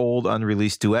lot of their old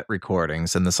unreleased duet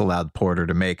recordings, and this allowed Porter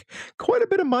to make quite a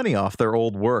bit of money off their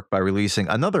old work by releasing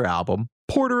another album,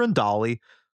 Porter and Dolly,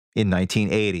 in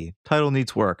 1980. Title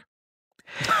needs work.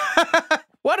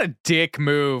 What a dick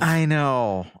move. I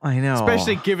know.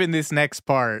 Especially given this next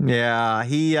part. Yeah,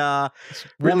 This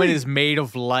woman is made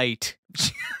of light.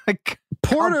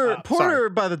 Porter,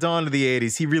 by the dawn of the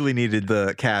 80s, he really needed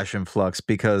the cash influx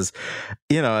because,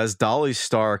 as Dolly's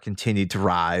star continued to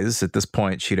rise, at this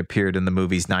point she'd appeared in the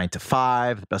movies 9 to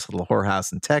 5, The Best Little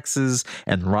Whorehouse in Texas,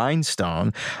 and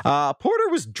Rhinestone. Porter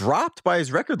was dropped by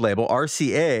his record label,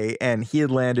 RCA, and he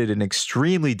had landed in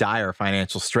extremely dire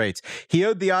financial straits. He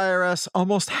owed the IRS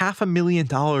almost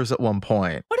 $500,000 at one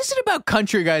point. What is it about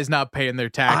country guys not paying their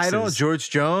taxes? I don't know. George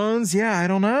Jones? Yeah, I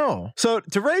don't know. So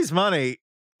to raise money,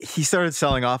 he started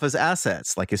selling off his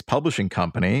assets, like his publishing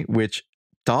company, which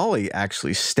Dolly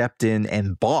actually stepped in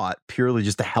and bought purely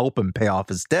just to help him pay off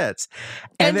his debts.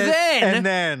 And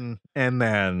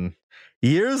then,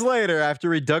 years later,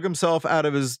 after he dug himself out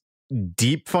of his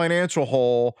deep financial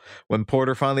hole, when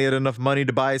Porter finally had enough money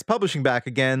to buy his publishing back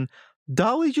again,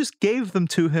 Dolly just gave them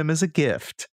to him as a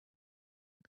gift.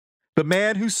 The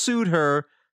man who sued her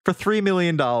for $3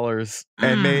 million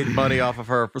and made money off of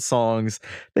her for songs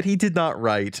that he did not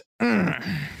write.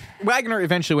 Wagner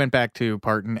eventually went back to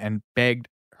Parton and begged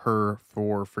her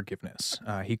for forgiveness.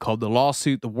 He called the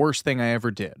lawsuit the worst thing I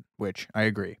ever did, which I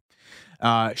agree.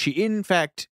 She, in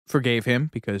fact, forgave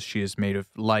him because she is made of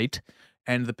light,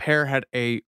 and the pair had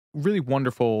a really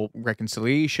wonderful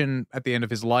reconciliation at the end of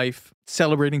his life,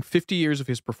 celebrating 50 years of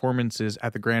his performances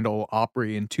at the Grand Ole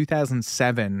Opry. In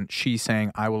 2007, she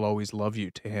sang I Will Always Love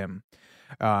You to him.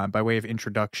 By way of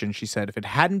introduction, she said, "If it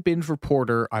hadn't been for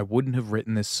Porter, I wouldn't have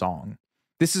written this song.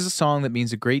 This is a song that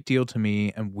means a great deal to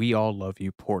me, and we all love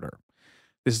you, Porter."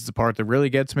 This is the part that really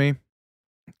gets me,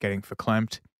 getting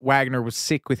verklempt. Wagner was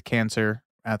sick with cancer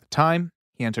at the time.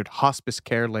 He entered hospice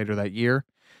care later that year,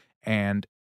 and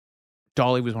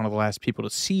Dolly was one of the last people to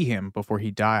see him before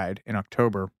he died in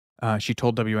October. She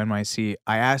told WNYC,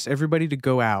 "I asked everybody to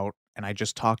go out, and I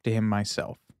just talked to him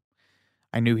myself.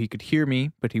 I knew he could hear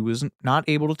me, but he was not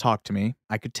able to talk to me.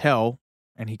 I could tell,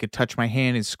 and he could touch my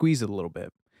hand and squeeze it a little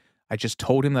bit. I just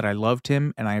told him that I loved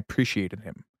him and I appreciated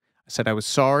him. I said I was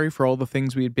sorry for all the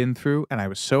things we had been through, and I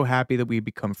was so happy that we had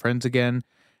become friends again,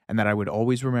 and that I would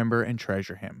always remember and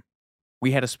treasure him.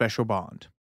 We had a special bond.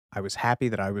 I was happy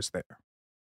that I was there."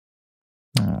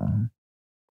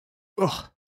 Ugh,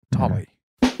 Dolly.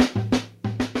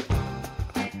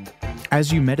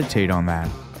 As you meditate on that,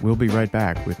 we'll be right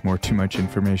back with more Too Much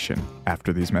Information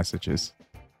after these messages.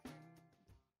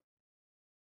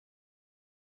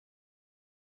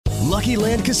 Lucky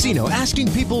Land Casino,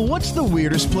 asking people, what's the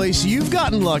weirdest place you've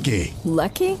gotten lucky?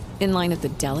 Lucky? In line at the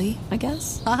deli, I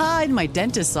guess? Aha, in my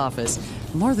dentist's office.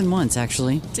 More than once,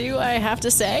 actually. Do I have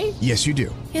to say? Yes, you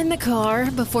do. In the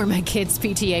car before my kids'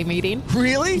 PTA meeting.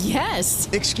 Really? Yes.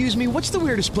 Excuse me, what's the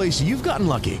weirdest place you've gotten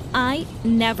lucky? I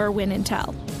never win and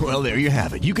tell. Well, there you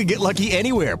have it. You can get lucky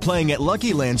anywhere, playing at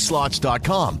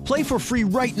LuckyLandSlots.com. Play for free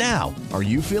right now. Are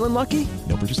you feeling lucky?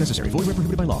 No purchase necessary. Void where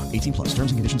prohibited by law. 18+.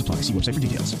 Terms and conditions apply. See website for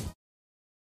details.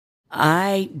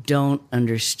 I don't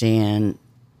understand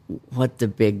what the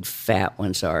big fat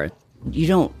ones are. You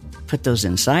don't put those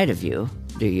inside of you,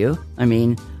 do you? I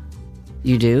mean,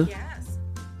 you do? Yes.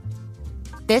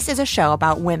 This is a show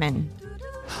about women.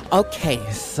 Okay,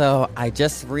 so I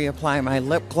just reapplied my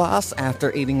lip gloss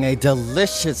after eating a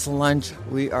delicious lunch.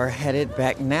 We are headed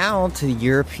back now to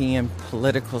European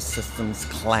Political Systems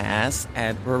class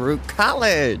at Baruch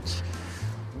College.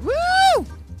 Woo!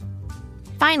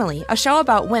 Finally, a show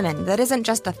about women that isn't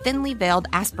just a thinly veiled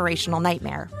aspirational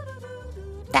nightmare.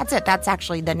 That's it. That's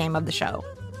actually the name of the show.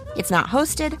 It's not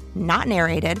hosted, not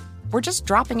narrated. We're just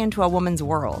dropping into a woman's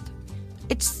world.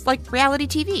 It's like reality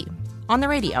TV on the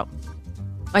radio.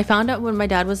 I found out when my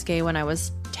dad was gay when I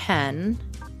was 10.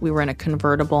 We were in a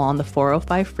convertible on the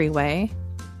 405 freeway,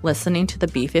 listening to the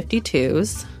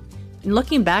B-52s. And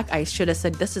looking back, I should have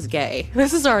said, this is gay.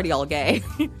 This is already all gay.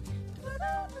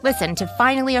 Listen to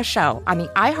Finally a Show on the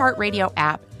iHeartRadio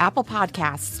app, Apple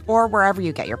Podcasts, or wherever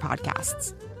you get your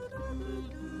podcasts.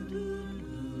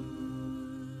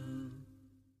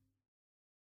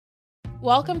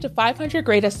 Welcome to 500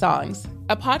 Greatest Songs,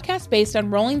 a podcast based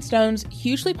on Rolling Stone's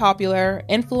hugely popular,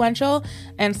 influential,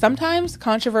 and sometimes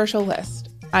controversial list.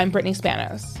 I'm Brittany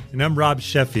Spanos. And I'm Rob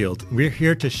Sheffield. We're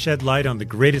here to shed light on the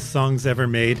greatest songs ever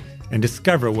made and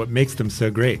discover what makes them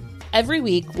so great. Every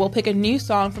week, we'll pick a new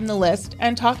song from the list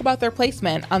and talk about their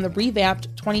placement on the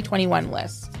revamped 2021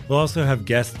 list. We'll also have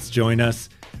guests join us,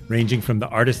 ranging from the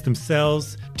artists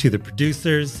themselves to the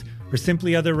producers, or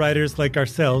simply other writers like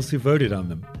ourselves who voted on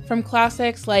them. From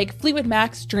classics like Fleetwood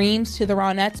Mac's Dreams to the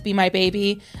Ronettes' Be My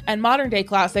Baby, and modern-day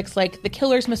classics like The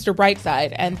Killers' Mr.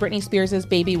 Brightside and Britney Spears'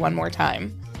 Baby One More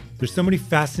Time. There's so many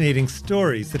fascinating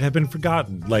stories that have been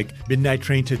forgotten, like Midnight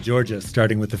Train to Georgia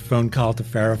starting with a phone call to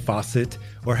Farrah Fawcett,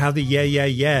 or how the Yeah Yeah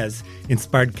Yeahs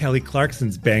inspired Kelly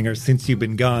Clarkson's banger Since You've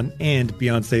Been Gone and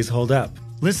Beyoncé's Hold Up.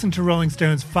 Listen to Rolling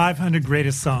Stone's 500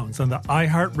 Greatest Songs on the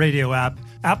iHeartRadio app,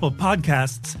 Apple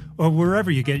Podcasts, or wherever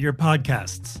you get your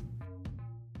podcasts.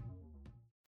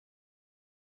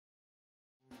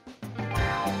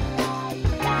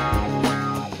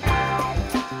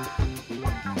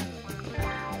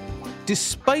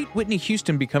 Despite Whitney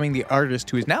Houston becoming the artist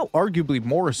who is now arguably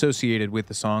more associated with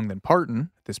the song than Parton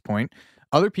at this point,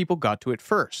 other people got to it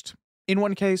first. In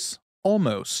one case,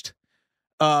 almost.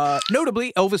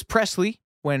 Notably, Elvis Presley,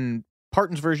 when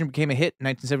Parton's version became a hit in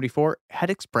 1974, had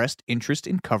expressed interest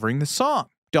in covering the song.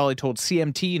 Dolly told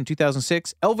CMT in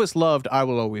 2006, Elvis loved I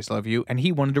Will Always Love You, and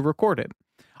he wanted to record it.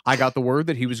 I got the word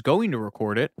that he was going to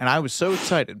record it, and I was so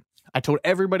excited. I told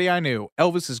everybody I knew,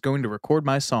 Elvis is going to record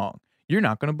my song. You're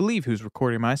not going to believe who's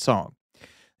recording my song.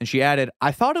 And she added,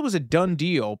 I thought it was a done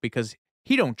deal because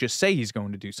he don't just say he's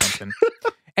going to do something.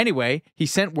 Anyway, he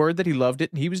sent word that he loved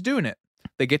it and he was doing it.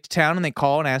 They get to town and they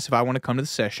call and ask if I want to come to the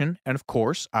session. And of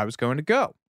course, I was going to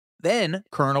go. Then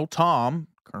Colonel Tom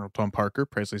Parker,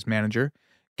 Presley's manager,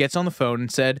 gets on the phone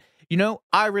and said, you know,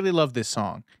 I really love this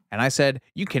song. And I said,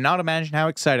 you cannot imagine how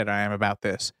excited I am about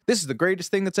this. This is the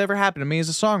greatest thing that's ever happened to me as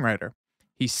a songwriter.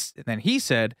 Then he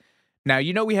said, now,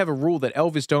 you know we have a rule that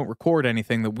Elvis don't record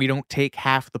anything, that we don't take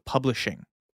half the publishing.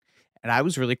 And I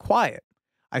was really quiet.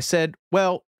 I said,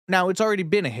 well, now it's already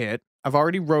been a hit. I've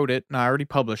already wrote it and I already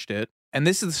published it. And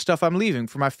this is the stuff I'm leaving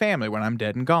for my family when I'm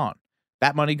dead and gone.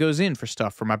 That money goes in for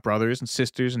stuff for my brothers and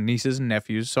sisters and nieces and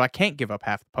nephews, so I can't give up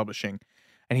half the publishing.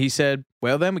 And he said,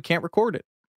 well, then we can't record it.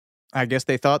 I guess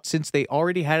they thought since they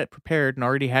already had it prepared and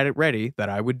already had it ready that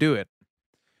I would do it.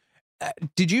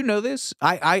 Did you know this?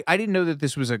 I didn't know that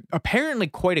this was apparently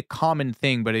quite a common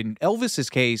thing, but in Elvis's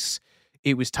case,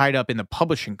 it was tied up in the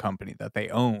publishing company that they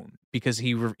own because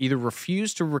he either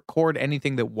refused to record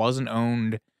anything that wasn't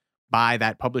owned by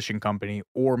that publishing company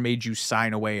or made you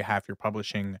sign away half your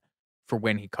publishing for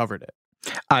when he covered it.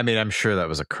 I mean, I'm sure that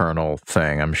was a Colonel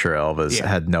thing. I'm sure Elvis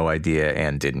had no idea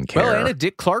and didn't care. Well, and a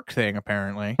Dick Clark thing,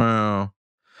 apparently.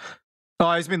 Oh,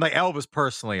 I just mean like Elvis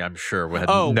personally, I'm sure had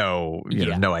no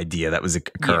idea that was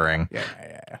occurring.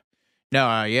 Yeah.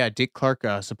 No, Dick Clark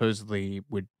supposedly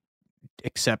would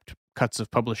accept cuts of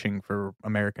publishing for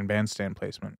American Bandstand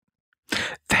placement.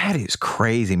 That is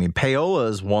crazy. I mean, payola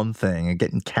is one thing, and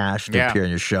getting cash to appear on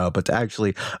your show, but to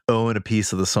actually own a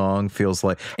piece of the song feels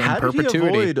like how did he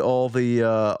avoid all the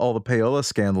payola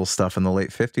scandal stuff in the late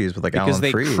 50s with like Alan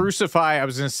Freed?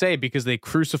 Because they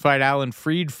crucified Alan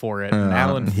Freed for it, and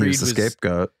Alan Freed was the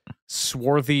scapegoat.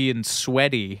 Swarthy and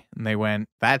sweaty, and they went,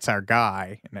 "That's our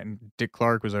guy." And then Dick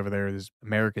Clark was over there with his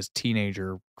America's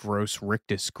teenager gross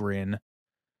rictus grin.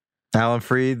 Alan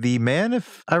Freed, the man,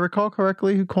 if I recall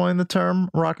correctly, who coined the term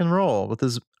rock and roll with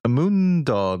his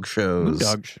Moondog shows.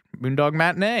 Moondog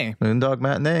Matinee. Moondog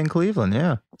Matinee in Cleveland,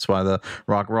 yeah. That's why the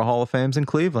Rock and Roll Hall of Fame's in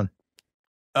Cleveland.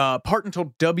 Parton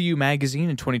told W Magazine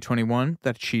in 2021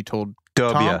 that she told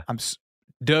W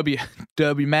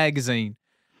Magazine,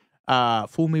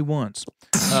 fool me once.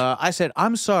 I said,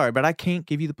 I'm sorry, but I can't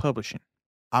give you the publishing.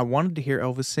 I wanted to hear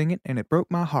Elvis sing it, and it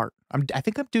broke my heart. I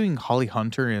think I'm doing Holly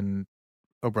Hunter in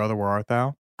Oh Brother, Where Art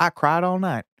Thou? I cried all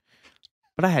night,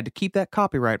 but I had to keep that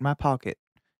copyright in my pocket.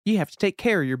 You have to take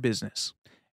care of your business.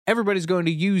 Everybody's going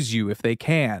to use you if they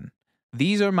can.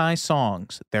 These are my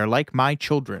songs. They're like my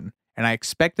children, and I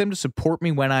expect them to support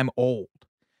me when I'm old.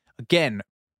 Again,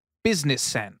 business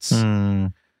sense.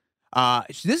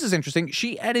 This is interesting.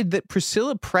 She added that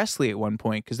Priscilla Presley at one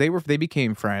point, because they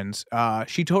became friends,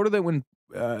 she told her that when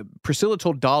Priscilla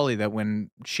told Dolly that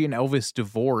when she and Elvis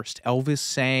divorced, Elvis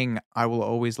sang I Will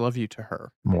Always Love You to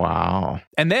her. Wow.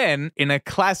 And then, in a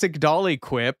classic Dolly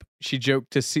quip, she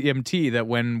joked to CMT that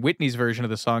when Whitney's version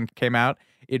of the song came out,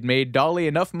 it made me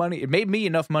enough money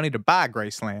to buy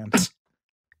Graceland.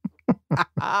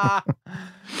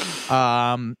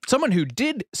 Someone who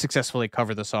did successfully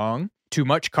cover the song, To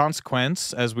Much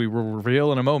Consequence, as we will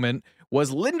reveal in a moment,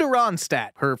 was Linda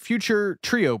Ronstadt, her future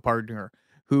trio partner,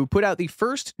 who put out the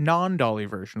first non-Dolly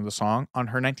version of the song on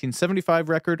her 1975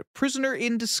 record, Prisoner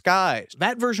in Disguise.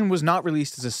 That version was not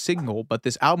released as a single, but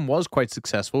this album was quite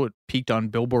successful. It peaked on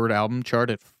Billboard album chart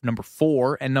at number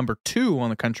 4 and number 2 on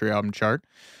the country album chart.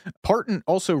 Parton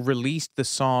also released the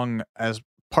song as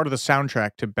part of the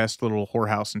soundtrack to Best Little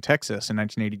Whorehouse in Texas in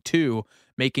 1982,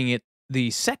 making it the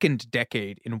second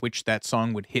decade in which that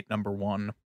song would hit number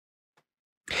 1.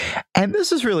 And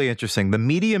this is really interesting. The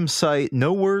Medium site,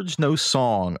 No Words, No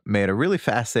Song, made a really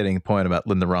fascinating point about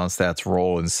Linda Ronstadt's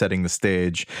role in setting the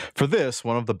stage for this,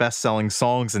 one of the best-selling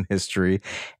songs in history,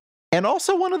 and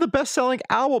also one of the best-selling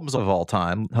albums of all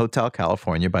time, Hotel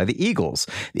California by the Eagles.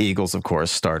 The Eagles, of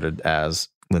course, started as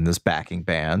Linda's backing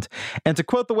band. And to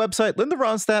quote the website, Linda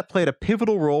Ronstadt played a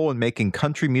pivotal role in making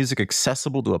country music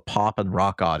accessible to a pop and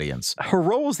rock audience. Her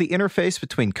role as the interface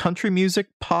between country music,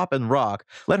 pop, and rock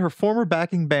led her former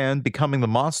backing band becoming the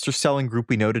monster-selling group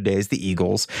we know today as the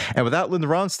Eagles. And without Linda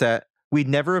Ronstadt, we'd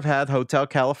never have had Hotel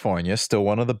California, still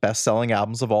one of the best-selling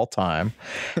albums of all time.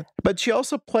 But she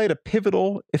also played a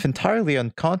pivotal, if entirely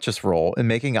unconscious role in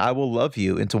making I Will Love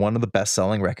You into one of the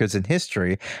best-selling records in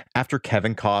history after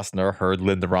Kevin Costner heard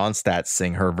Linda Ronstadt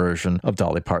sing her version of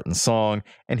Dolly Parton's song,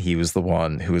 and he was the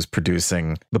one who was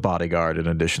producing The Bodyguard in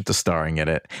addition to starring in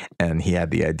it, and he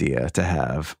had the idea to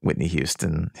have Whitney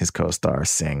Houston, his co-star,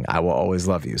 sing I Will Always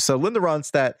Love You. So Linda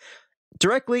Ronstadt,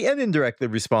 directly and indirectly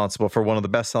responsible for one of the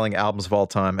best-selling albums of all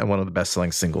time and one of the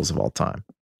best-selling singles of all time.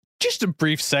 Just a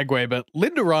brief segue, but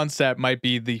Linda Ronstadt might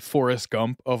be the Forrest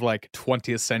Gump of like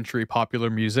 20th century popular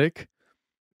music.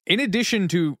 In addition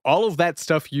to all of that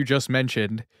stuff you just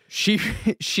mentioned, she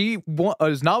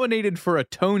was nominated for a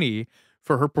Tony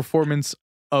for her performance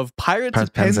of Pirates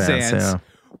of Penzance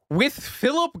with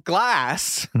Philip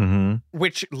Glass,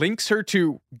 which links her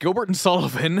to Gilbert and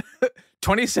Sullivan,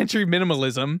 20th century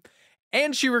minimalism.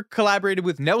 And she collaborated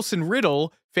with Nelson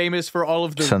Riddle, famous for all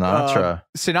of the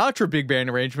Sinatra big band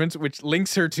arrangements, which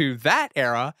links her to that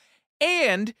era.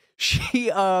 And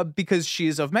she, because she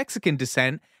is of Mexican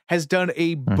descent, has done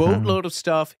a boatload of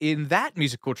stuff in that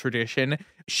musical tradition.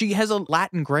 She has a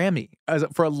Latin Grammy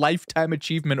for a Lifetime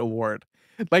Achievement Award.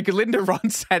 Like Linda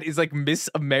Ronstadt is like Miss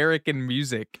American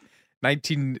Music,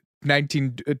 20th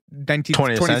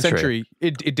century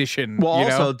edition. Well,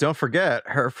 also, don't forget,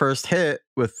 her first hit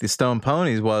with the Stone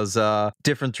Ponies was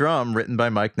Different Drum, written by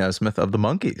Mike Nesmith of the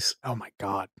Monkees. Oh my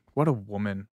God. What a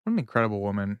woman. What an incredible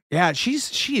woman. Yeah, she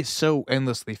is so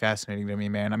endlessly fascinating to me,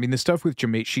 man. I mean, the stuff with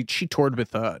Jamaica, she toured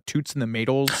with Toots and the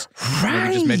Maytals. Right.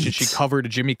 We just mentioned she covered a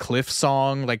Jimmy Cliff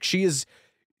song. Like, she is...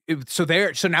 So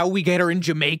now we get her in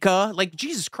Jamaica. Like,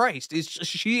 Jesus Christ.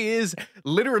 She is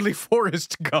literally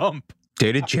Forrest Gump.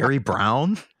 Dated Jerry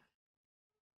Brown?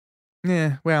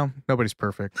 Yeah, well, nobody's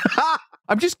perfect.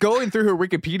 I'm just going through her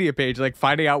Wikipedia page, like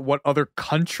finding out what other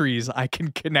countries I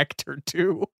can connect her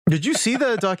to. Did you see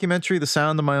the documentary, The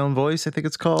Sound of My Own Voice, I think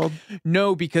it's called?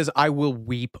 No, because I will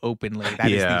weep openly. That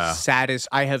is the saddest.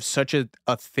 I have such a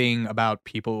thing about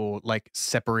people like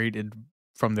separated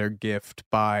from their gift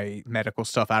by medical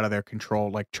stuff out of their control,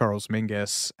 like Charles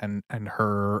Mingus and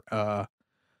her.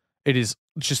 It is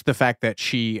just the fact that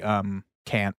she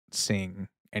can't sing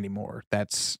anymore.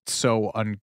 That's so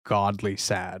ungodly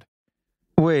sad.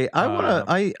 Wait,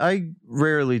 I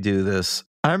rarely do this.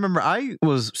 I remember I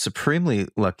was supremely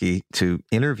lucky to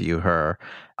interview her.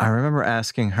 I remember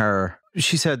asking her,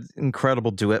 she's had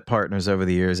incredible duet partners over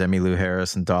the years, Emmylou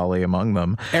Harris and Dolly among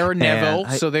them. Aaron Neville.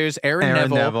 So there's Aaron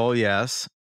Neville, yes.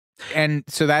 And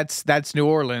so that's New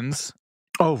Orleans.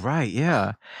 Oh, right,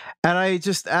 yeah. And I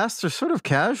just asked her sort of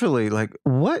casually, like,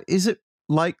 what is it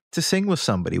like to sing with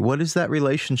somebody? What is that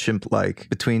relationship like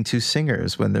between two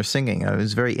singers when they're singing? It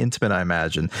was very intimate, I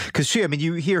imagine. Because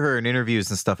you hear her in interviews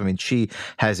and stuff. I mean, she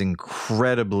has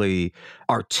incredibly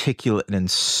articulate and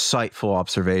insightful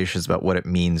observations about what it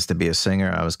means to be a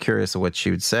singer. I was curious of what she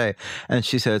would say. And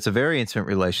she said, it's a very intimate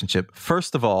relationship.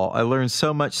 First of all, I learned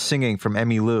so much singing from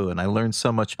Emmylou, and I learned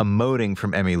so much emoting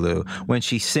from Emmylou. When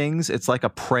she sings, it's like a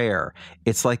prayer.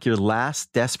 It's like your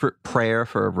last desperate prayer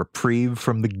for a reprieve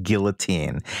from the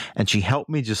guillotine. And she helped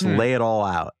me just lay it all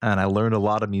out. And I learned a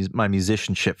lot of my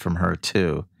musicianship from her,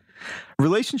 too.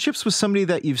 Relationships with somebody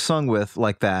that you've sung with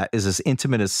like that is as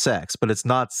intimate as sex, but it's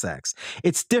not sex.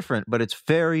 It's different, but it's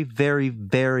very, very,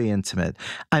 very intimate.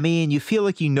 I mean, you feel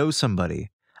like you know somebody.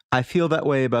 I feel that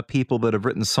way about people that have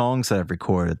written songs that I've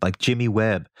recorded, like Jimmy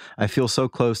Webb. I feel so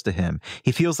close to him.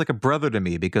 He feels like a brother to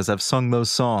me because I've sung those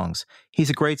songs.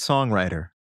 He's a great songwriter.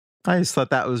 I just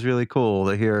thought that was really cool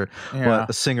to hear what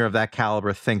a singer of that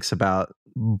caliber thinks about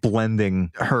blending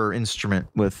her instrument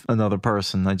with another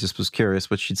person. I just was curious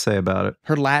what she'd say about it.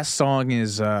 Her last song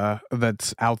is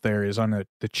that's out there is on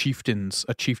a Chieftains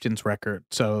record.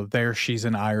 So there she's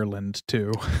in Ireland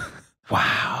too.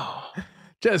 Wow.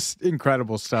 Just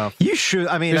incredible stuff. You should.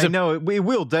 I mean, I know it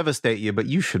will devastate you, but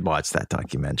you should watch that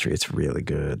documentary. It's really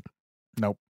good.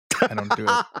 Nope. I don't do it.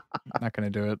 I'm not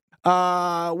going to do it.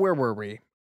 Where were we?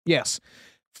 Yes.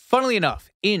 Funnily enough,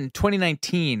 in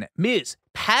 2019, Ms.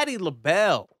 Patti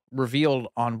LaBelle revealed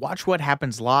on Watch What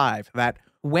Happens Live that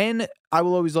when I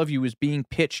Will Always Love You was being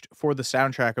pitched for the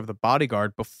soundtrack of The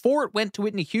Bodyguard, before it went to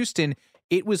Whitney Houston,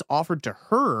 it was offered to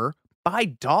her by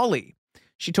Dolly.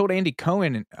 She told Andy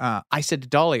Cohen, I said to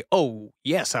Dolly, oh,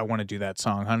 yes, I want to do that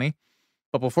song, honey.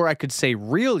 But before I could say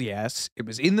real yes, it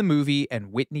was in the movie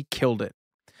and Whitney killed it.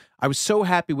 I was so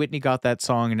happy Whitney got that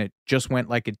song and it just went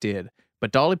like it did.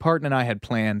 But Dolly Parton and I had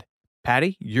planned,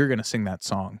 Patty, you're going to sing that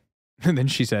song. And then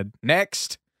she said,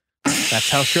 next. That's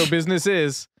how show business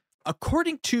is.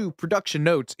 According to production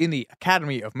notes in the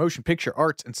Academy of Motion Picture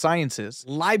Arts and Sciences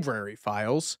library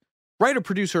files,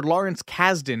 writer-producer Lawrence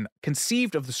Kasdan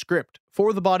conceived of the script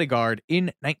for The Bodyguard in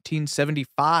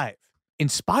 1975.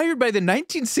 Inspired by the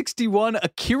 1961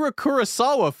 Akira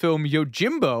Kurosawa film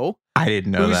Yojimbo. I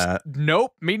didn't know that.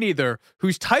 Nope, me neither.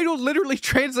 Whose title literally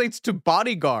translates to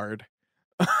bodyguard.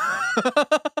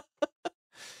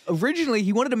 Originally,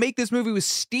 he wanted to make this movie with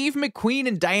Steve McQueen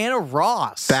and Diana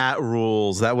Ross. That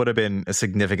rules. That would have been a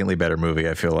significantly better movie,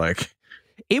 I feel like.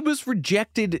 It was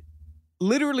rejected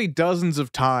literally dozens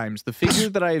of times. The figure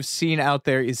that I have seen out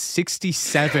there is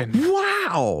 67.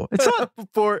 Wow. It's not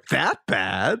that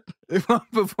bad.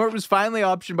 Before it was finally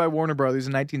optioned by Warner Brothers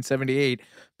in 1978,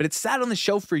 but it sat on the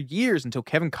shelf for years until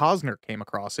Kevin Costner came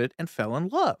across it and fell in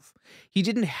love. He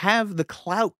didn't have the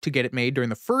clout to get it made during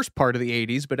the first part of the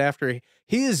 80s, but after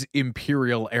his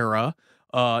imperial era,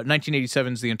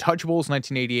 1987's The Untouchables,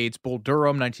 1988's Bull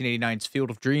Durham, 1989's Field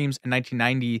of Dreams, and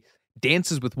 1990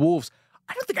 Dances with Wolves,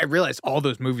 I don't think I realized all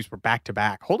those movies were back to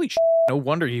back. Holy shit. No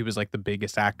wonder he was like the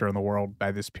biggest actor in the world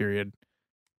by this period.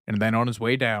 And then on his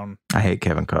way down. I hate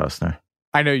Kevin Costner.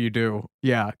 I know you do.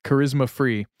 Yeah, charisma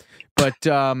free. But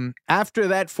after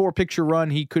that 4-picture run,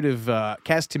 he could have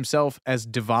cast himself as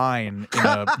Divine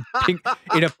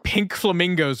in a Pink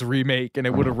Flamingos remake, and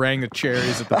it would have rang the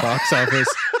cherries at the box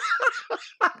office.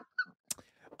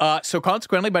 So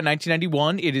consequently, by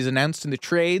 1991, it is announced in the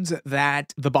trades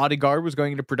that The Bodyguard was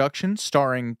going into production,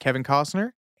 starring Kevin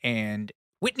Costner and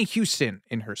Whitney Houston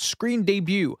in her screen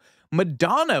debut.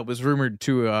 Madonna was rumored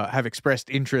to have expressed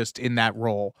interest in that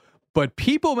role. But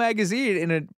People magazine,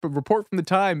 in a report from the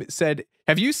time, said,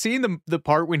 have you seen the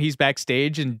part when he's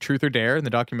backstage in Truth or Dare in the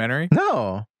documentary?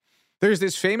 No. There's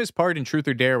this famous part in Truth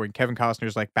or Dare when Kevin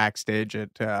Costner's like backstage at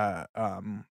a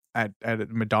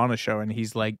Madonna show, and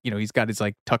he's like, you know, he's got his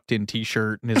like tucked in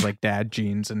t-shirt and his like dad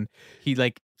jeans, and he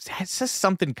like says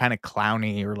something kind of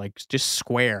clowny or like just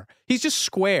square. He's just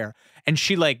square, and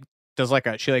she like does like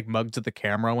she like mugs at the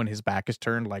camera when his back is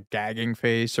turned, like gagging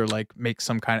face, or like makes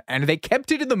some kind of, and they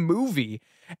kept it in the movie,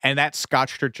 and that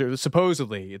scotched her.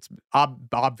 Supposedly, it's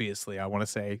obviously, I want to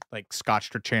say, like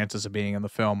scotched her chances of being in the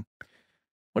film.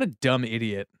 What a dumb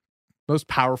idiot. Most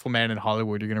powerful man in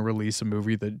Hollywood, you're going to release a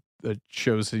movie that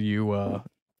shows you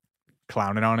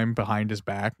clowning on him behind his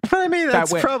back. But I mean,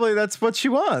 that's what she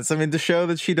wants. I mean, to show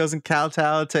that she doesn't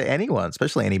kowtow to anyone,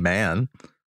 especially any man.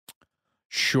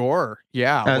 Sure.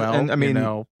 Yeah. And I mean, you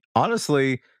know,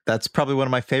 honestly, that's probably one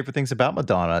of my favorite things about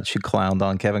Madonna. She clowned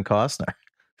on Kevin Costner.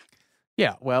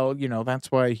 Yeah. Well, you know, that's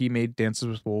why he made Dances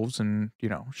with Wolves, and, you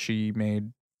know, she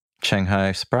made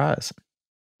Shanghai Surprise.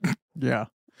 Yeah.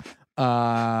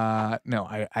 No,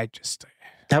 I just...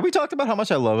 Have we talked about how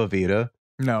much I love Evita?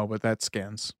 No, but that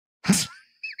scans.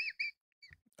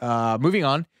 Moving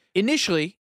on.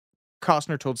 Initially,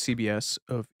 Costner told CBS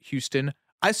of Houston,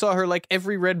 I saw her like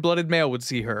every red-blooded male would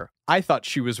see her. I thought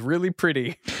she was really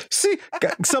pretty. See,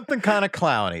 something kind of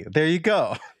clowny. There you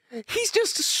go. He's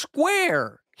just a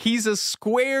square. He's a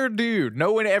square dude.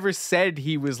 No one ever said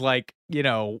he was like, you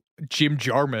know, Jim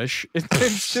Jarmusch.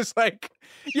 It's just like,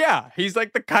 yeah, he's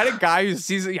like the kind of guy who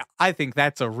sees, yeah, I think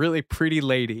that's a really pretty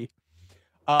lady.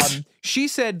 She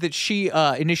said that she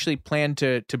initially planned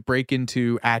to break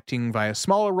into acting via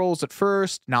smaller roles at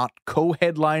first, not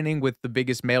co-headlining with the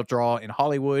biggest male draw in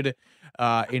Hollywood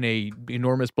in a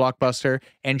enormous blockbuster.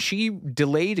 And she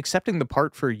delayed accepting the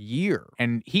part for a year.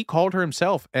 And he called her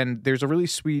himself. And there's a really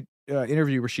sweet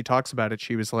interview where she talks about it.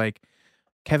 She was like,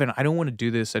 Kevin, I don't want to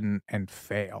do this and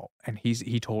fail. And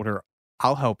he told her,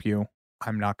 I'll help you.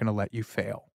 I'm not going to let you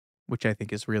fail, which I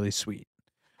think is really sweet.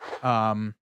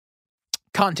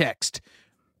 Context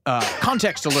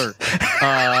alert.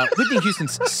 Whitney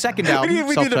Houston's second album,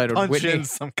 we self-titled need to punch Whitney. in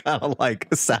some kind of like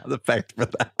sound effect for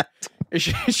that. It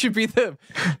should be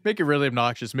make it really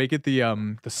obnoxious. Make it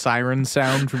the siren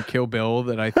sound from Kill Bill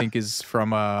that I think is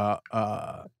from a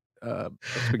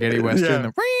spaghetti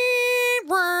western.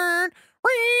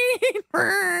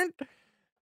 Yeah.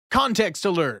 Context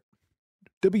alert.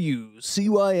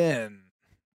 WCYN.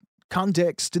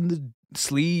 Context in the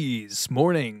sleaze.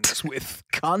 Mornings with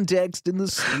context in the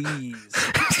sleaze.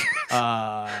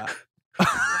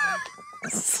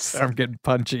 I'm getting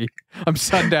punchy. I'm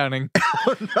sundowning.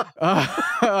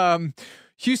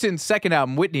 Houston's second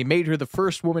album, Whitney, made her the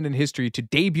first woman in history to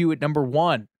debut at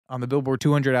 #1 on the Billboard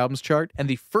 200 albums chart and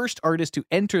the first artist to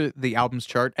enter the albums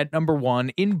chart at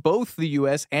 #1 in both the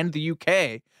US and the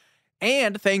UK.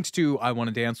 And thanks to I Want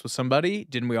to Dance with Somebody,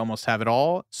 Didn't We Almost Have It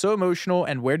All, So Emotional,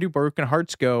 and Where Do Broken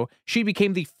Hearts Go, she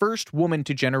became the first woman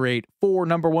to generate 4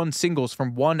 #1 singles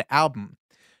from one album.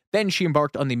 Then she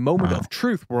embarked on the Moment of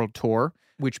Truth World Tour,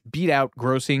 which beat out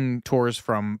grossing tours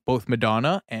from both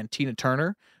Madonna and Tina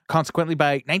Turner. Consequently,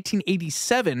 by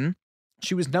 1987,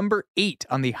 she was #8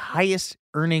 on the highest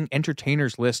earning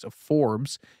entertainers list of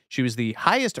Forbes. She was the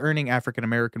highest earning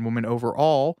African-American woman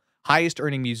overall, highest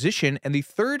earning musician, and the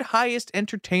third highest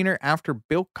entertainer after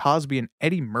Bill Cosby and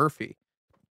Eddie Murphy.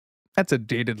 That's a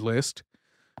dated list.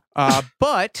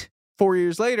 But 4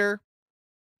 years later,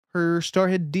 her star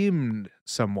had dimmed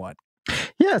somewhat.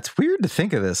 Yeah, it's weird to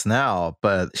think of this now,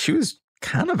 but she was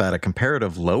kind of at a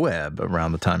comparative low ebb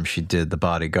around the time she did The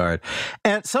Bodyguard.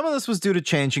 And some of this was due to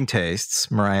changing tastes.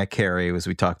 Mariah Carey, as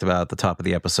we talked about at the top of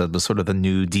the episode, was sort of the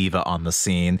new diva on the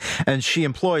scene. And she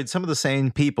employed some of the same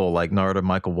people like Narada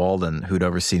Michael Walden, who'd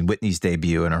overseen Whitney's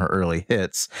debut in her early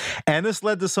hits. And this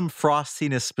led to some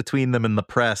frostiness between them in the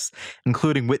press,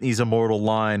 including Whitney's immortal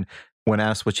line when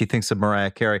asked what she thinks of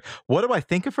Mariah Carey. What do I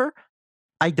think of her?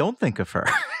 I don't think of her.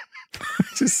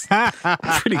 Just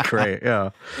pretty great, yeah.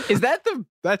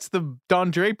 That's the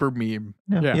Don Draper meme?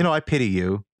 Yeah. You know, I pity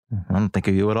you. I don't think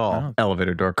of you at all. Oh.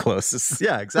 Elevator door closes.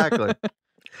 Yeah, exactly.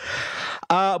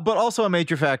 But also a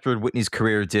major factor in Whitney's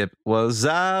career dip was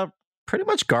pretty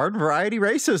much garden variety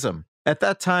racism. At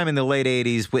that time in the late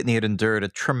 80s, Whitney had endured a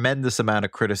tremendous amount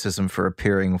of criticism for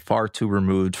appearing far too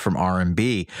removed from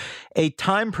R&B. A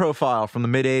Time profile from the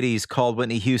mid-80s called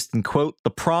Whitney Houston, quote,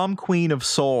 the prom queen of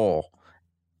soul.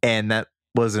 And that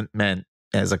wasn't meant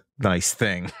as a nice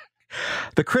thing.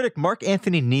 The critic Mark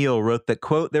Anthony Neal wrote that,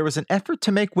 quote, there was an effort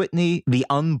to make Whitney the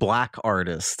un-black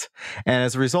artist. And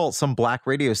as a result, some black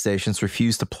radio stations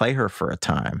refused to play her for a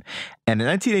time. And in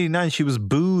 1989, she was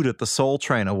booed at the Soul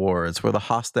Train Awards, where the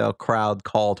hostile crowd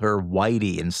called her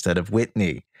Whitey instead of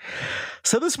Whitney.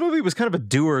 So this movie was kind of a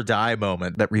do-or-die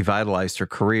moment that revitalized her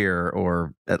career,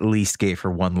 or at least gave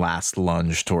her one last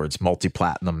lunge towards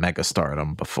multi-platinum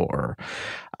megastardom before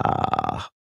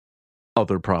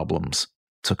other problems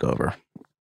took over.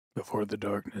 Before the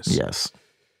darkness. Yes.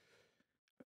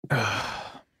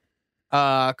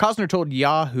 Costner told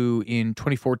Yahoo in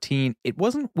 2014, it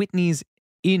wasn't Whitney's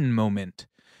in moment.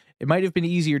 It might have been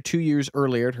easier 2 years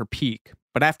earlier at her peak.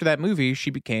 But after that movie, she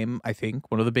became, I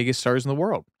think, one of the biggest stars in the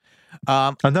world.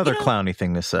 Another clowny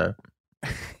thing to say.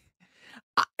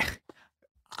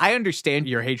 I understand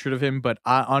your hatred of him, but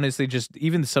honestly, just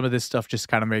even some of this stuff just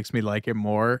kind of makes me like him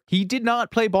more. He did not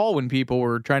play ball when people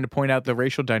were trying to point out the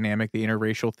racial dynamic, the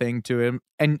interracial thing to him.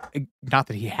 And not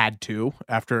that he had to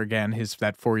after, again,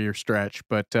 that 4-year stretch.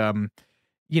 But,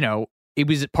 you know, it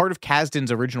was part of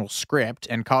Kasdan's original script.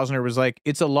 And Costner was like,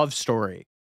 it's a love story.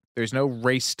 There's no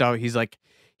race stuff.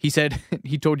 He said,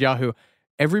 he told Yahoo,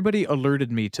 everybody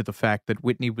alerted me to the fact that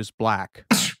Whitney was black,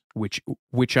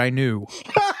 which I knew.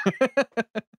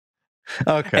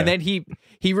 Okay. And then he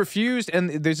refused, and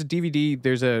there's a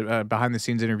behind the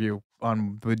scenes interview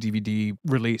on the DVD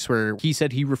release where he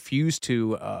said he refused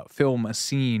to film a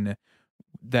scene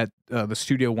that the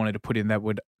studio wanted to put in that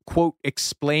would, quote,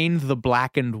 explain the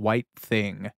black and white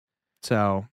thing.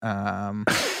 So,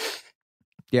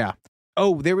 yeah.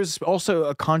 Oh, there was also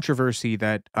a controversy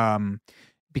that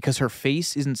because her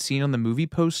face isn't seen on the movie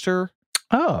poster.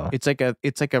 Oh, it's like a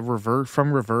reverse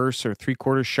or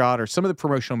 3/4 shot, or some of the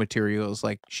promotional materials.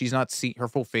 Like she's not seen, her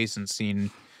full face isn't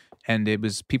seen, and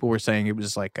people were saying it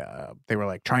was like they were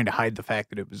like trying to hide the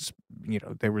fact that it was, you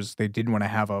know, they didn't want to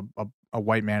have a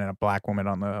white man and a black woman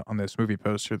on this movie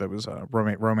poster that was a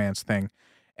romance thing,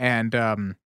 and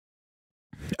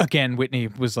again Whitney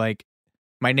was like,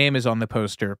 my name is on the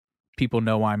poster, people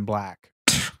know I'm black.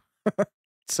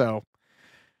 So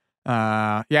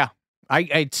yeah.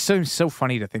 It's so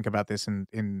funny to think about this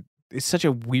in it's such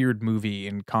a weird movie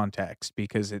in context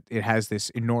because it has this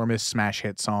enormous smash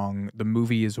hit song. The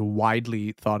movie is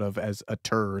widely thought of as a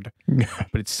turd,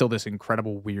 but it's still this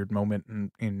incredible weird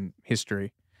moment in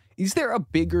history. Is there a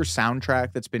bigger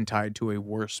soundtrack that's been tied to a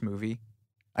worse movie?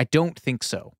 I don't think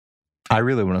so. I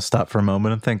really want to stop for a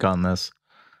moment and think on this.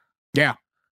 Yeah.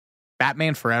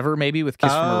 Batman Forever, maybe, with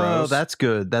Kiss from a Rose. Oh, that's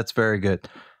good. That's very good.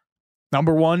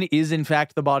 Number 1 is, in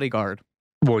fact, The Bodyguard.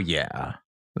 Well, yeah.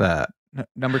 That.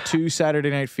 Number 2, Saturday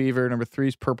Night Fever. Number 3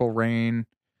 is Purple Rain.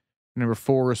 Number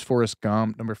 4 is Forrest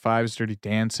Gump. Number 5 is Dirty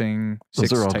Dancing. Those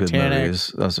 6 are is all Titanic.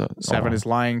 good movies. 7 is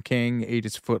Lion King. 8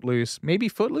 is Footloose. Maybe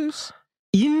Footloose?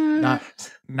 Yeah.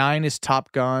 9 is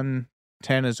Top Gun.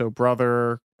 10 is Oh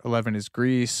Brother. 11 is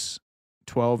Grease.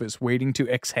 12 is Waiting to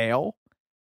Exhale.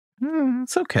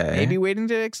 It's okay. Maybe Waiting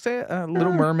to Exhale.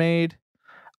 Little Mermaid.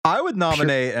 I would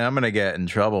nominate, and I'm going to get in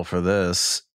trouble for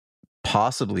this,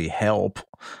 possibly Help,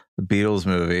 the Beatles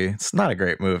movie. It's not a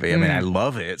great movie. I mean, I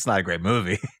love it. It's not a great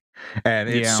movie. And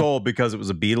it sold because it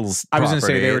was a Beatles property. I was going to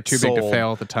say they were too big to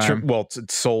fail at the time.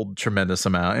 It sold tremendous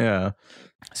amount, yeah.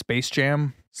 Space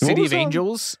Jam. City of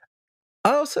Angels.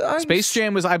 Oh, so Space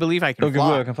Jam was I Believe I Can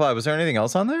Fly. I Can Fly. Was there anything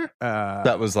else on there?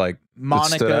 That was like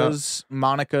Monica's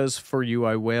For You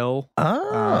I Will.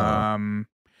 Oh.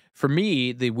 For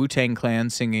me, the Wu-Tang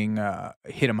Clan singing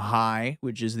Hit 'Em High,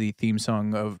 which is the theme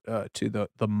song of to the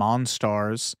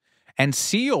Monstars, and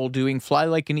Seal doing Fly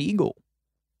Like an Eagle.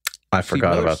 I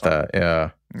forgot about that.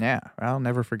 Yeah. Yeah, I'll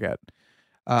never forget.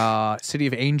 City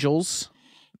of Angels,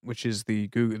 which is the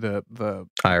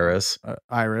Iris.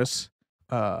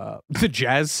 The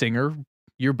jazz singer,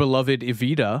 your beloved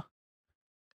Evita,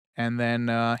 and then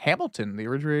Hamilton, the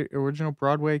original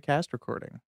Broadway cast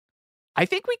recording. I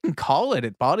think we can call it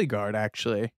at Bodyguard,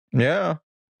 actually. Yeah.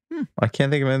 I can't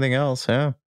think of anything else.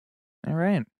 Yeah. All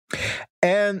right.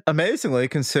 And amazingly,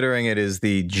 considering it is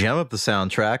the gem of the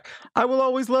soundtrack, I Will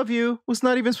Always Love You was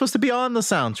not even supposed to be on the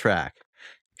soundtrack.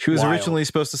 She was originally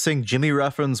supposed to sing Jimmy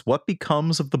Ruffin's What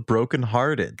Becomes of the Broken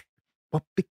Hearted. What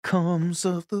becomes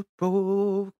of the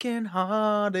broken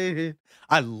hearted?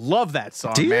 I love that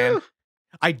song, Do you? man.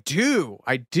 I do.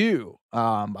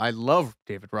 I love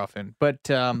David Ruffin, but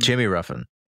Jimmy Ruffin.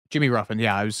 Jimmy Ruffin.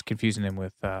 Yeah, I was confusing him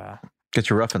with Get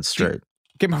your Ruffin straight.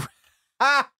 Get my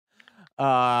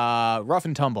Rough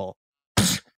and Tumble.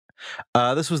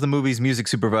 This was the movie's music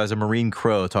supervisor, Maureen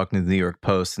Crowe, talking to the New York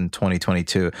Post in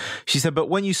 2022. She said, but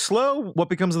when you slow What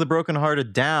Becomes of the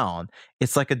Brokenhearted down,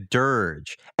 it's like a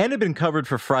dirge. And it had been covered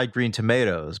for Fried Green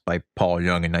Tomatoes by Paul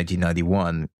Young in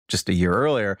 1991, just a year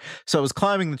earlier. So it was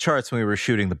climbing the charts when we were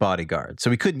shooting The Bodyguard.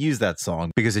 So we couldn't use that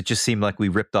song because it just seemed like we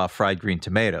ripped off Fried Green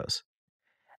Tomatoes.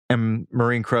 And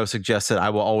Maureen Crowe suggested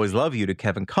I Will Always Love You to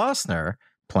Kevin Costner,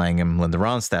 playing him Linda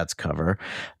Ronstadt's cover.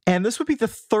 And this would be the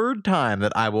third time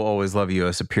that I Will Always Love You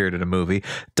has appeared in a movie.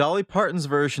 Dolly Parton's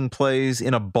version plays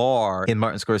in a bar in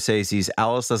Martin Scorsese's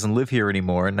Alice Doesn't Live Here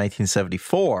Anymore in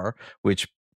 1974, which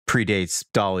predates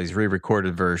Dolly's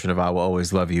re-recorded version of I Will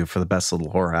Always Love You for the Best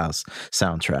Little Whorehouse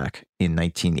soundtrack in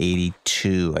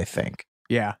 1982, I think.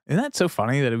 Yeah. Isn't that so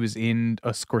funny that it was in a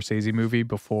Scorsese movie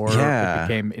before it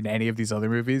became in any of these other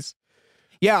movies?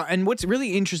 Yeah, and what's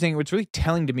really interesting, what's really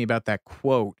telling to me about that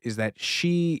quote is that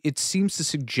it seems to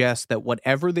suggest that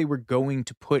whatever they were going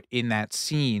to put in that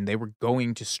scene, they were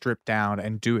going to strip down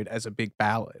and do it as a big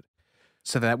ballad.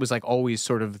 So that was like always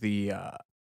sort of the,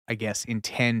 I guess,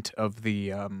 intent of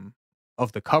the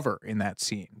cover in that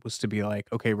scene was to be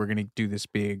like, okay, we're going to do this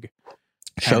big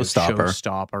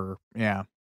showstopper. Yeah.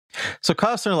 So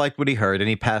Costner liked what he heard and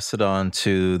he passed it on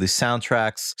to the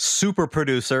soundtrack's super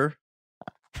producer.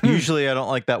 Usually I don't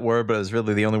like that word, but it's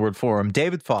really the only word for him.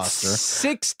 David Foster.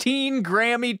 16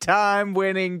 Grammy time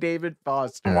winning David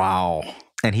Foster. Wow.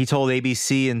 And he told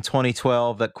ABC in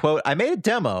 2012 that, quote, I made a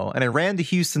demo and I ran to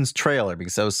Houston's trailer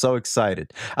because I was so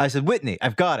excited. I said, Whitney,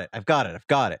 I've got it. And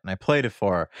I played it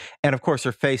for her. And of course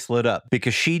her face lit up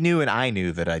because she knew and I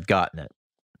knew that I'd gotten it.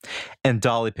 And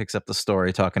Dolly picks up the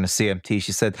story talking to CMT.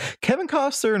 She said, Kevin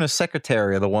Costner and his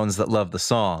secretary are the ones that love the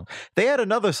song. They had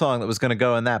another song that was going to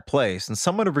go in that place, and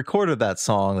someone had recorded that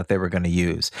song that they were going to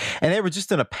use. And they were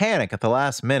just in a panic at the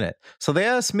last minute. So they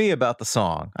asked me about the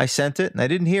song. I sent it, and I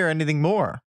didn't hear anything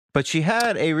more. But she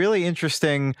had a really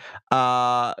interesting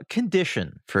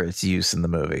condition for its use in the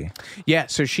movie. Yeah,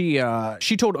 so she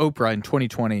told Oprah in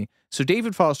 2020, so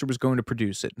David Foster was going to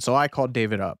produce it. And so I called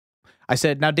David up. I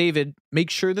said, now, David, make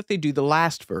sure that they do the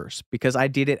last verse because I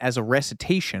did it as a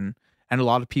recitation. And a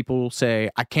lot of people say,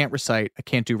 I can't recite, I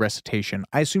can't do recitation.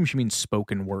 I assume she means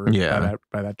spoken word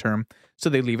by that term. So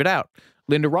they leave it out.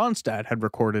 Linda Ronstadt had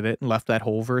recorded it and left that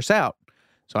whole verse out.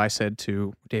 So I said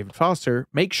to David Foster,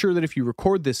 make sure that if you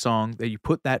record this song, that you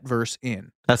put that verse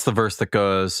in. That's the verse that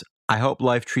goes, I hope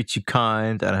life treats you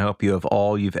kind, and I hope you have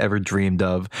all you've ever dreamed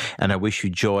of, and I wish you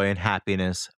joy and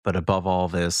happiness, but above all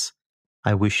this,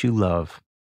 I wish you love.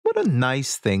 What a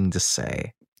nice thing to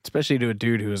say. Especially to a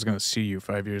dude who is going to sue you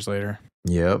 5 years later.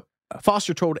 Yep.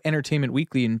 Foster told Entertainment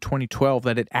Weekly in 2012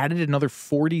 that it added another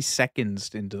 40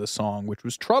 seconds into the song, which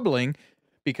was troubling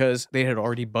because they had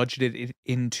already budgeted it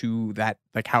into that,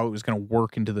 like how it was going to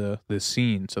work into the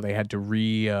scene. So they had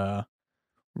to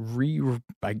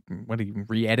re-edit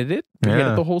it?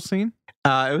 Re-edit the whole scene?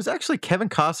 It was actually Kevin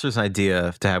Costner's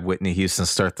idea to have Whitney Houston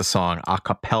start the song a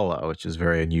cappella, which is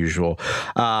very unusual.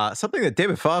 Something that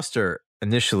David Foster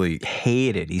initially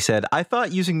hated. He said, "I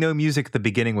thought using no music at the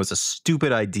beginning was a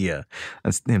stupid idea."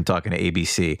 That's him talking to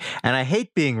ABC. "And I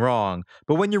hate being wrong,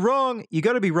 but when you're wrong, you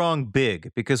got to be wrong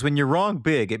big, because when you're wrong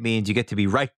big, it means you get to be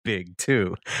right big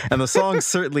too." And the song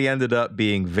certainly ended up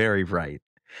being very right.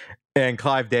 And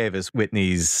Clive Davis,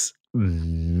 Whitney's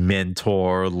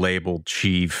mentor, label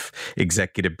chief,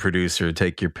 executive producer,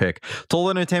 take your pick, told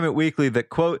Entertainment Weekly that,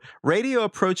 quote, "Radio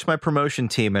approached my promotion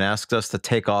team and asked us to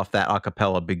take off that a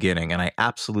cappella beginning, and I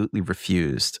absolutely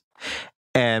refused."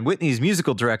 And Whitney's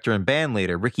musical director and band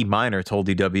leader, Ricky Minor, told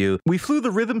DW, "We flew the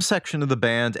rhythm section of the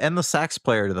band and the sax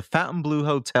player to the Fontainebleau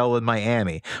Hotel in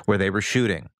Miami, where they were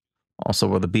shooting." Also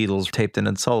where the Beatles taped an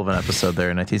Ed Sullivan episode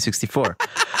there in 1964.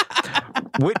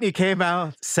 Whitney came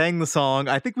out, sang the song.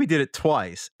 I think we did it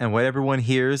twice, and what everyone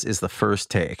hears is the first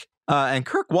take. And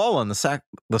Kirk Whalum,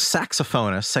 the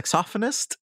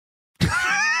saxophonist.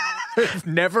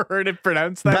 Never heard it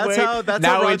pronounced that way. That's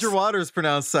how Roger Waters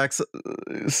pronounced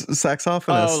saxophonist.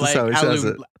 Oh, like that's how he says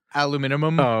it.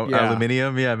 Aluminium. Oh, yeah.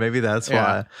 Aluminium. Yeah, maybe that's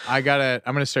why. I'm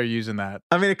gonna start using that.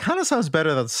 I mean, it kind of sounds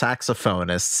better than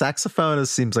saxophonist. Saxophonist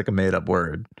seems like a made up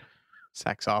word.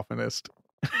 Saxophonist.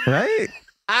 Right?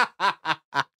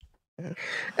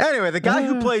 Anyway, the guy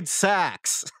who played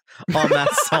sax on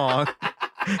that song,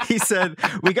 he said,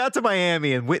 "We got to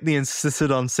Miami and Whitney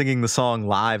insisted on singing the song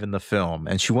live in the film,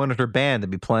 and she wanted her band to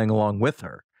be playing along with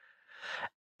her."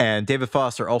 And David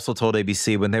Foster also told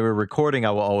ABC when they were recording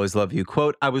I Will Always Love You,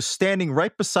 quote, "I was standing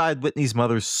right beside Whitney's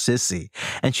mother, Sissy,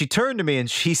 and she turned to me and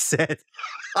she said,"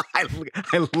 I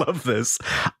love this,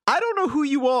 "I don't know who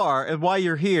you are and why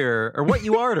you're here or what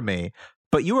you are to me,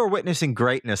 but you are witnessing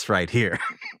greatness right here."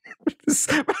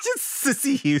 Imagine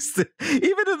Sissy Houston,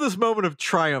 even in this moment of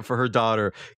triumph for her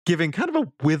daughter, giving kind of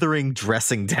a withering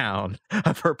dressing down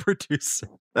of her producer.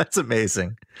 That's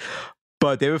amazing.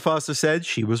 But David Foster said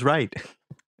she was right.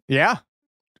 Yeah,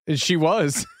 she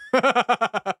was.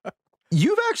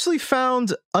 You've actually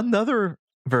found another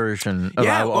version of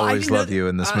I Will Always Love You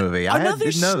in this movie. I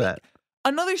didn't know that.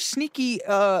 Another sneaky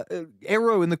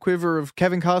arrow in the quiver of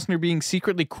Kevin Costner being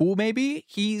secretly cool, maybe.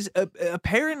 He's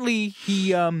apparently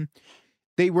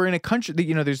they were in a country,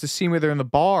 there's the scene where they're in the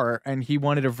bar and he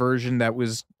wanted a version that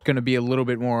was going to be a little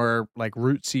bit more like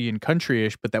rootsy and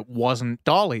country-ish, but that wasn't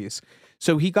Dolly's.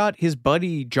 So he got his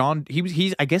buddy John,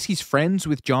 I guess he's friends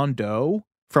with John Doe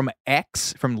from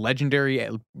X, from legendary,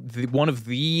 one of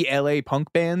the LA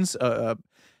punk bands, them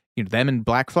and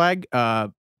Black Flag,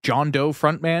 John Doe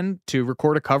frontman, to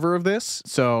record a cover of this.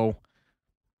 So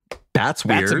that's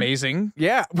weird. That's amazing.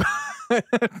 Yeah.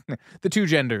 The two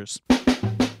genders.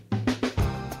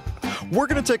 We're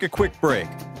going to take a quick break,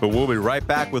 but we'll be right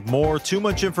back with more Too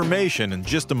Much Information in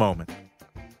just a moment.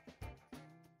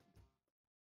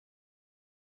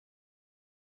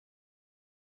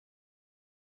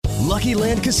 Lucky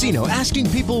Land Casino, asking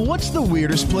people, what's the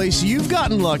weirdest place you've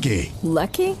gotten lucky?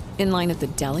 Lucky? In line at the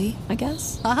deli, I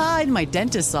guess? Aha, in my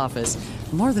dentist's office.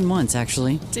 More than once,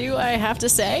 actually. Do I have to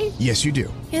say? Yes, you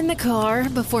do. In the car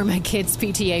before my kids'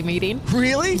 PTA meeting.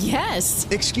 Really? Yes.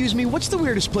 Excuse me, what's the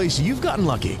weirdest place you've gotten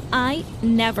lucky? I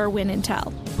never win and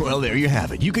tell. Well, there you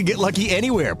have it. You can get lucky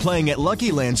anywhere, playing at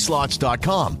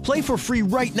LuckyLandSlots.com. Play for free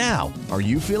right now. Are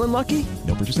you feeling lucky?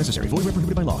 No purchase necessary. Void where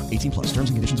prohibited by law. 18+. Terms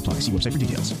and conditions apply. See website for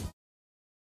details.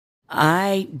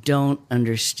 I don't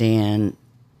understand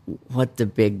what the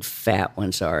big fat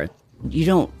ones are. You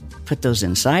don't put those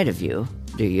inside of you,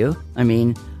 do you? I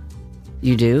mean,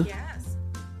 you do? Yes.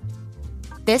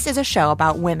 This is a show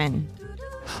about women.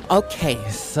 Okay,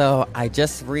 so I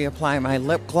just reapplied my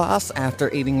lip gloss after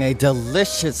eating a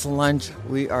delicious lunch.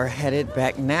 We are headed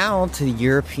back now to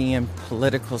European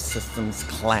Political Systems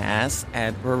class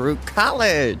at Baruch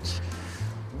College.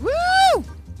 Woo!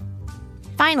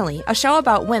 Finally, a show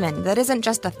about women that isn't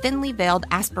just a thinly veiled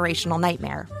aspirational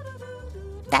nightmare.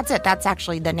 That's it. That's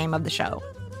actually the name of the show.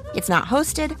 It's not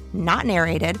hosted, not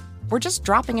narrated. We're just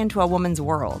dropping into a woman's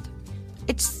world.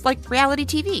 It's like reality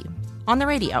TV on the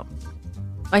radio.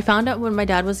 I found out when my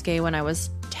dad was gay when I was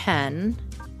 10.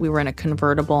 We were in a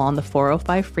convertible on the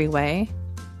 405 freeway,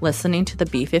 listening to the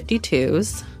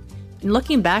B-52s. And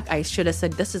looking back, I should have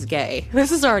said, this is gay.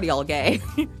 This is already all gay.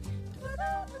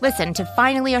 Listen to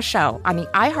Finally a Show on the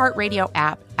iHeartRadio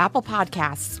app, Apple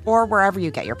Podcasts, or wherever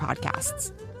you get your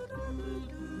podcasts.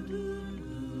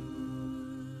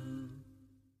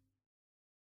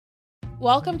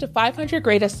 Welcome to 500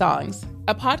 Greatest Songs,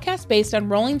 a podcast based on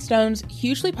Rolling Stone's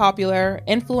hugely popular,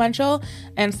 influential,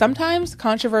 and sometimes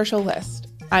controversial list.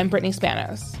 I'm Brittany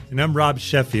Spanos. And I'm Rob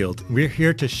Sheffield. We're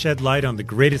here to shed light on the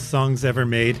greatest songs ever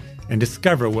made and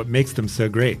discover what makes them so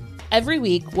great. Every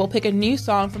week, we'll pick a new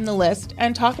song from the list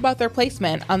and talk about their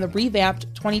placement on the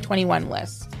revamped 2021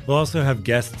 list. We'll also have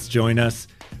guests join us,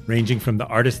 ranging from the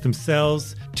artists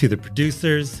themselves to the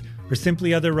producers, or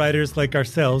simply other writers like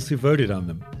ourselves who voted on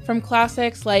them. From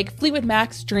classics like Fleetwood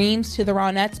Mac's Dreams to the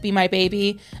Ronettes' Be My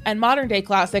Baby, and modern-day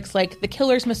classics like The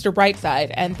Killer's Mr.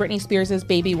 Brightside and Britney Spears'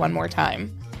 Baby One More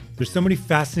Time. There's so many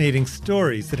fascinating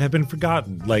stories that have been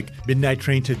forgotten, like Midnight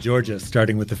Train to Georgia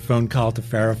starting with a phone call to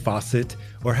Farrah Fawcett,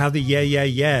 or how the Yeah Yeah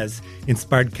Yeahs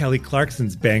inspired Kelly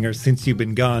Clarkson's banger Since You've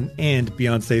Been Gone and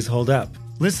Beyoncé's Hold Up.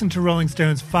 Listen to Rolling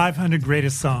Stone's 500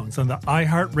 Greatest Songs on the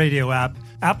iHeartRadio app,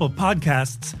 Apple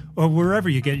Podcasts, or wherever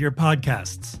you get your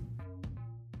podcasts.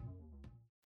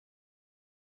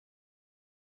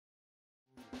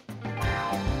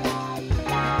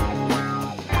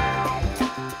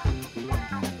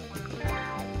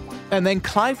 And then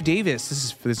Clive Davis,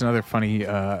 this is another funny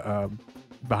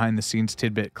behind-the-scenes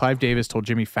tidbit. Clive Davis told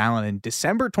Jimmy Fallon in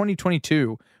December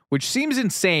 2022, which seems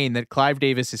insane that Clive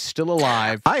Davis is still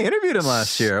alive. I interviewed him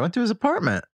last year. I went to his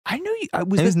apartment. I know you.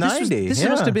 He's 90. This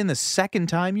must have been the second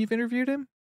time you've interviewed him?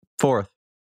 Fourth.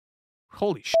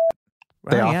 Holy shit.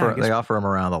 They offer him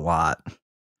around a lot.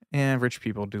 Yeah, rich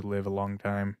people do live a long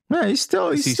time. Yeah, he's still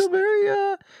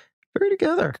very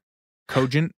together.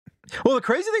 Cogent. Well, the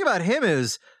crazy thing about him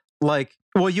is, like,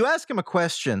 you ask him a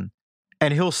question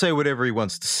and he'll say whatever he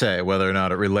wants to say, whether or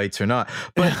not it relates or not.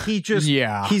 But he just,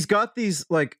 he's got these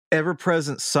like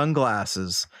ever-present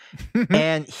sunglasses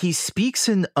and he speaks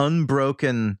in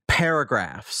unbroken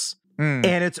paragraphs.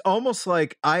 And it's almost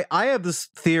like I have this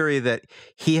theory that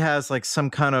he has like some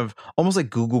kind of almost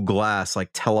like Google Glass,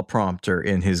 like teleprompter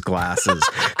in his glasses.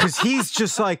 Because he's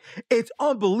just like, it's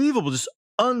unbelievable. Just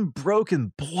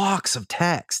unbroken blocks of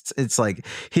text. It's like,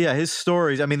 his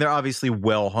stories, I mean, they're obviously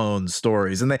well-honed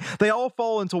stories, and they all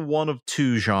fall into one of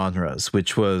two genres,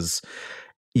 which was,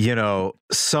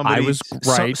 somebody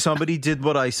somebody did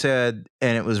what I said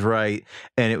and it was right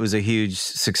and it was a huge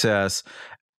success,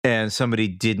 and somebody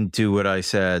didn't do what I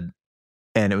said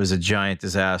and it was a giant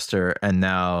disaster, and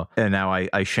now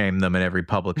I shame them in every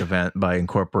public event by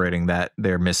incorporating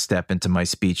their misstep into my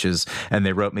speeches, and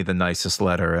they wrote me the nicest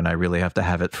letter and I really have to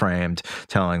have it framed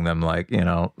telling them, like,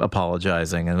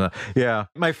 apologizing. And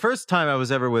my first time I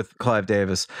was ever with Clive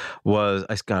Davis was,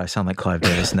 I sound like Clive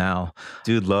Davis now.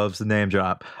 Dude loves the name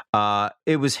drop.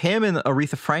 It was him and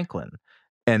Aretha Franklin,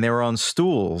 and they were on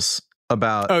stools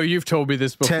about you've told me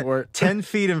this before. 10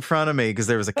 feet in front of me, because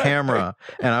there was a camera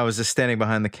and I was just standing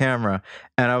behind the camera,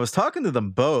 and I was talking to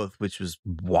them both, which was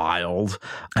wild.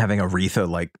 Having Aretha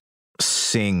like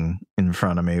sing in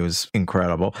front of me was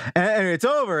incredible. And it's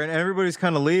over and everybody's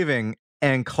kind of leaving,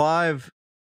 and Clive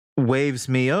waves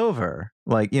me over,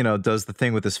 like, does the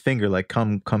thing with his finger, like,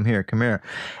 come here.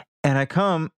 And I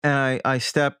come and I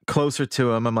step closer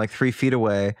to him. I'm like 3 feet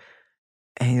away,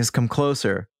 and he just come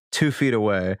closer. 2 feet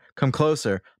away, come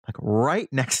closer, like right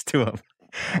next to him.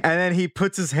 And then he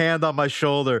puts his hand on my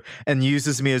shoulder and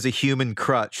uses me as a human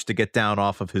crutch to get down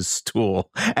off of his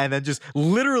stool. And then just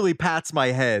literally pats my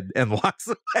head and walks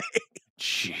away.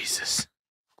 Jesus.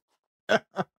 But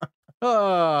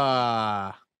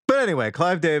anyway,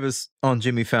 Clive Davis on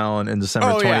Jimmy Fallon in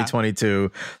December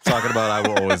 2022, talking about I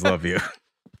Will Always Love You.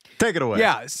 Take it away.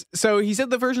 Yeah, so he said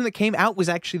the version that came out was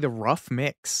actually the rough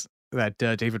mix that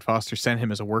David Foster sent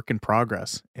him as a work in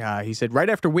progress. He said, right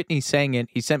after Whitney sang it,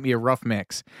 he sent me a rough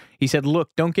mix. He said, look,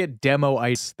 don't get demo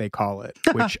ice, they call it,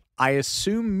 which I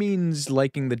assume means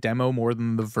liking the demo more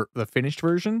than the finished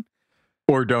version.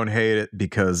 Or don't hate it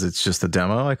because it's just a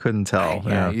demo. I couldn't tell.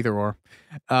 Yeah, either or.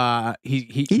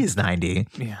 He is 90.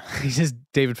 Yeah. He says,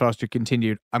 David Foster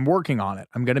continued, I'm working on it.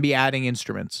 I'm going to be adding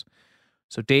instruments.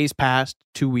 So days passed,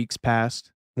 2 weeks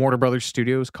passed. Warner Brothers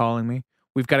Studios calling me.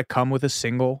 We've got to come with a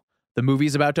single. The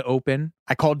movie's about to open.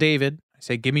 I call David. I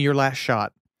say, give me your last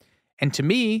shot. And to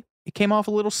me, it came off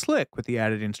a little slick with the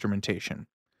added instrumentation.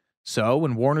 So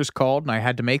when Warner's called and I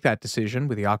had to make that decision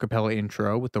with the acapella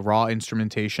intro with the raw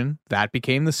instrumentation, that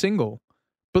became the single.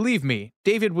 Believe me,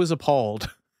 David was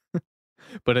appalled.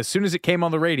 But as soon as it came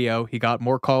on the radio, he got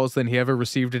more calls than he ever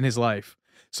received in his life.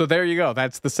 So there you go.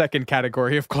 That's the second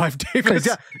category of Clive Davis.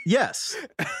 Yes.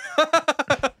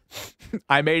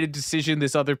 I made a decision.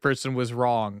 This other person was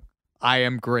wrong. I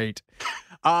am great.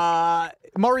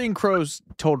 Maureen Crows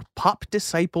told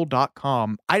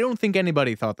popdisciple.com, I don't think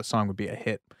anybody thought the song would be a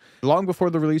hit. Long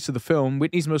before the release of the film,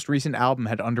 Whitney's most recent album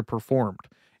had underperformed.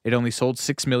 It only sold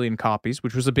 6 million copies,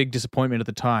 which was a big disappointment at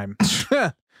the time.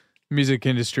 Music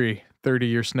industry,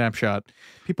 30-year snapshot.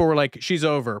 People were like, she's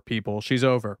over, people, she's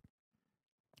over.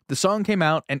 The song came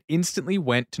out and instantly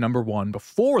went to number 1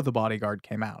 before The Bodyguard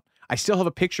came out. I still have a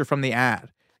picture from the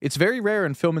ad. It's very rare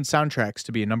in film and soundtracks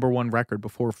to be a number 1 record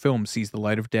before film sees the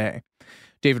light of day.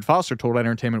 David Foster told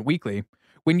Entertainment Weekly,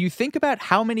 "When you think about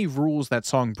how many rules that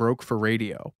song broke for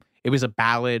radio, it was a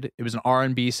ballad, it was an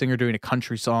R&B singer doing a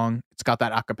country song, it's got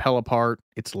that a cappella part,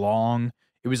 it's long,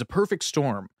 it was a perfect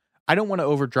storm. I don't want to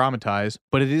over-dramatize,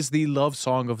 but it is the love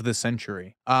song of the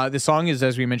century." The song is,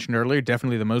 as we mentioned earlier,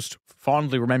 definitely the most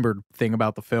fondly remembered thing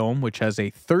about the film, which has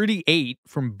a 38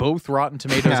 from both Rotten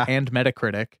Tomatoes and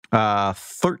Metacritic.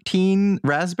 13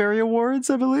 Raspberry Awards,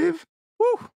 I believe.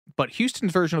 Woo! But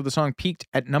Houston's version of the song peaked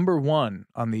at number 1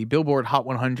 on the Billboard Hot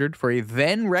 100 for a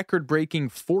then record-breaking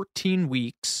 14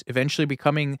 weeks, eventually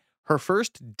becoming her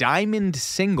first diamond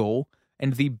single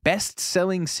and the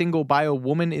best-selling single by a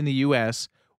woman in the U.S.,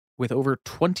 with over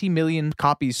 20 million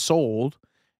copies sold.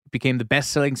 It became the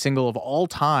best-selling single of all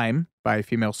time by a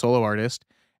female solo artist,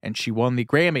 and she won the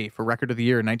Grammy for Record of the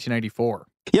Year in 1994.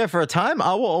 Yeah, for a time,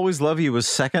 I Will Always Love You was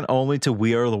second only to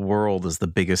We Are the World as the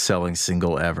biggest selling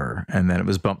single ever. And then it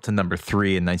was bumped to number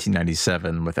 3 in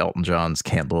 1997 with Elton John's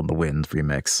Candle in the Wind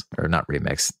remix. Or not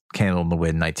remix, Candle in the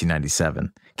Wind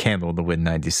 1997. Candle in the Wind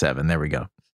 97. There we go.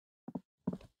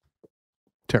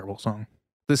 Terrible song.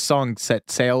 This song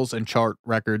set sales and chart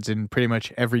records in pretty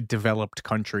much every developed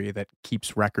country that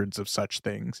keeps records of such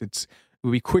things. It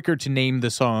would be quicker to name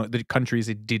the countries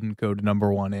it didn't go to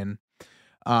number 1 in.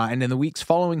 And in the weeks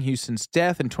following Houston's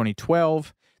death in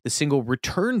 2012, the single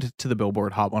returned to the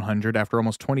Billboard Hot 100 after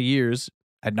almost 20 years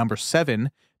at number 7,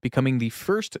 becoming the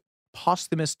first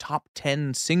posthumous top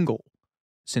 10 single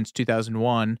since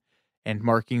 2001 and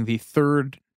marking the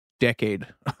 3rd decade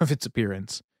of its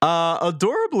appearance.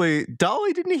 Adorably,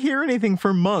 Dolly didn't hear anything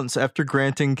for months after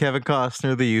granting Kevin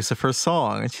Costner the use of her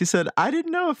song. And she said, "I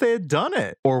didn't know if they had done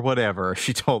it," or whatever,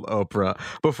 she told Oprah,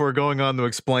 before going on to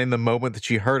explain the moment that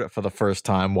she heard it for the first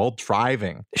time while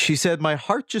driving. She said, "My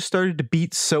heart just started to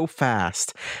beat so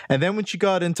fast. And then when she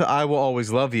got into I Will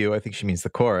Always Love You," I think she means the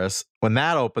chorus, when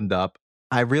that opened up,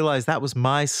 I realized that was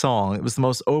my song. It was the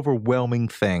most overwhelming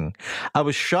thing. I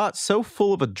was shot so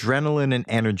full of adrenaline and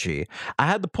energy. I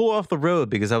had to pull off the road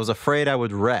because I was afraid I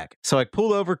would wreck. So I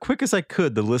pulled over quick as I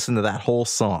could to listen to that whole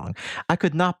song. I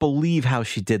could not believe how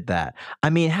she did that. I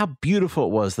mean, how beautiful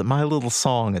it was that my little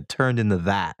song had turned into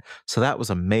that. So that was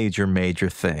a major, major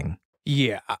thing.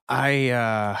 Yeah,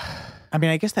 I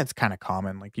mean, I guess that's kind of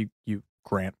common. Like you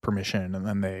grant permission and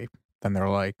then they're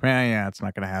like, yeah, it's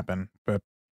not going to happen. But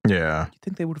yeah, you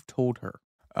think they would have told her?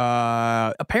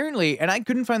 Apparently, and I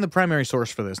couldn't find the primary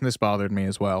source for this, and this bothered me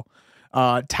as well.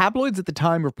 Tabloids at the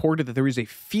time reported that there was a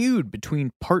feud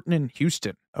between Parton and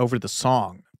Houston over the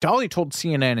song. Dolly told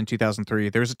CNN in 2003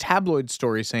 there was a tabloid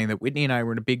story saying that Whitney and I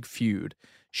were in a big feud.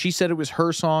 She said it was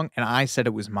her song, and I said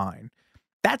it was mine.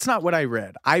 That's not what I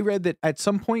read. I read that at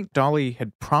some point, Dolly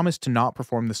had promised to not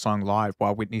perform the song live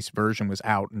while Whitney's version was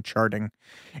out and charting.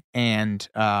 And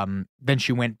then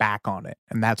she went back on it.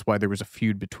 And that's why there was a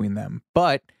feud between them.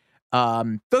 But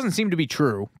doesn't seem to be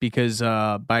true because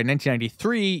by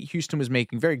 1993, Houston was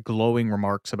making very glowing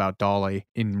remarks about Dolly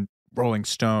in Rolling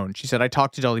Stone. She said, "I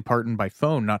talked to Dolly Parton by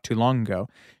phone not too long ago.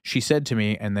 She said to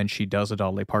me," and then she does a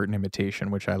Dolly Parton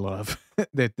imitation, which I love.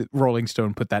 that Rolling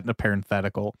Stone put that in a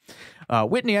parenthetical.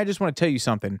 "Whitney, I just want to tell you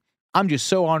something. I'm just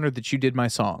so honored that you did my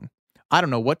song. I don't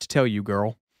know what to tell you,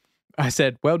 girl." I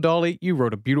said, "Well, Dolly, you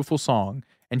wrote a beautiful song."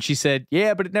 And she said,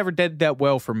 "Yeah, but it never did that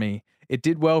well for me. It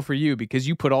did well for you because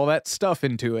you put all that stuff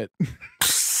into it."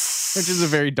 Which is a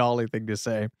very Dolly thing to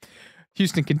say.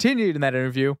 Houston continued in that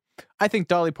interview, "I think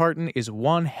Dolly Parton is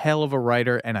one hell of a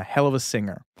writer and a hell of a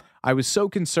singer. I was so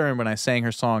concerned when I sang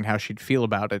her song how she'd feel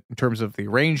about it in terms of the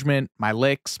arrangement, my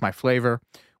licks, my flavor.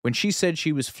 When she said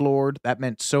she was floored, that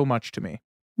meant so much to me."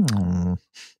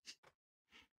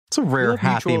 It's a rare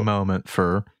happy moment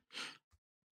for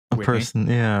a Whitney. person.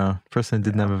 Yeah, a person who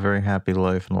didn't have a very happy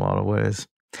life in a lot of ways.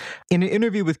 In an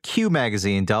interview with Q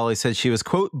magazine, Dolly said she was,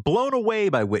 quote, blown away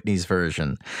by Whitney's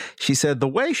version. She said, "The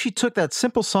way she took that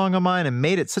simple song of mine and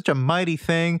made it such a mighty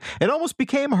thing, it almost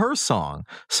became her song.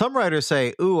 Some writers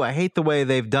say, ooh, I hate the way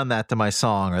they've done that to my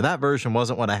song, or that version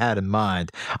wasn't what I had in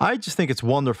mind. I just think it's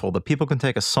wonderful that people can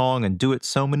take a song and do it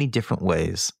so many different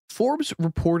ways." Forbes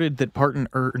reported that Parton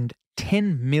earned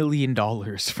 $10 million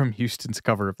from Houston's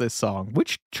cover of this song,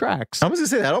 which tracks. I was going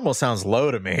to say, that almost sounds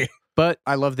low to me. But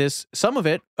I love this. Some of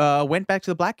it went back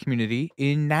to the black community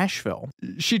in Nashville.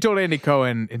 She told Andy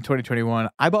Cohen in 2021,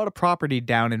 "I bought a property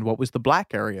down in what was the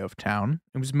black area of town.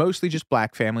 It was mostly just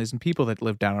black families and people that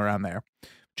lived down around there,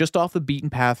 just off the beaten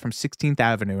path from 16th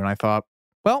Avenue. And I thought,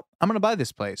 well, I'm going to buy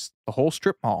this place, the whole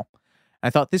strip mall. I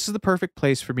thought this is the perfect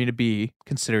place for me to be,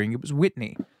 considering it was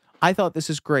Whitney. I thought, this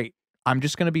is great. I'm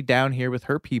just going to be down here with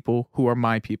her people who are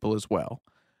my people as well.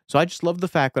 So I just love the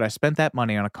fact that I spent that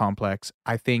money on a complex.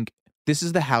 I think this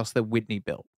is the house that Whitney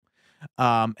built.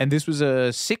 And this was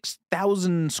a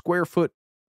 6,000 square foot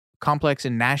complex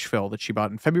in Nashville that she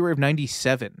bought in February of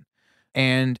 97.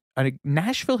 And a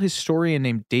Nashville historian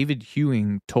named David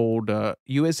Hewing told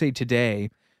USA Today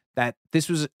that this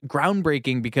was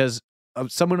groundbreaking because of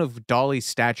someone of Dolly's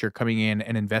stature coming in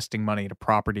and investing money in a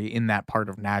property in that part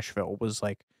of Nashville was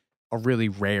like a really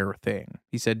rare thing.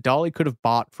 He said Dolly could have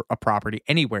bought a property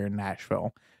anywhere in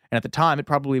Nashville. And at the time, it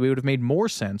probably would have made more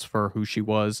sense for who she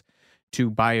was to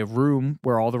buy a room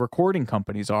where all the recording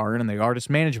companies are and the artist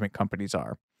management companies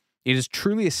are. It is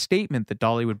truly a statement that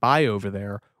Dolly would buy over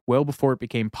there well before it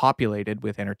became populated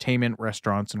with entertainment,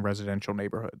 restaurants, and residential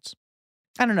neighborhoods.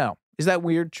 I don't know. Is that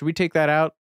weird? Should we take that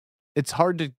out? It's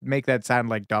hard to make that sound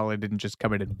like Dolly didn't just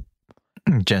come in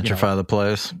and gentrify the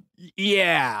place.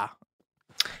 Yeah.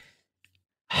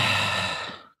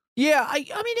 Yeah, I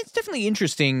mean, it's definitely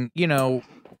interesting, it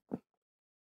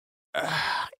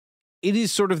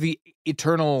is sort of the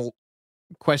eternal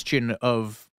question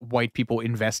of white people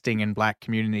investing in black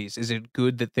communities. Is it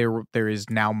good that there is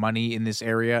now money in this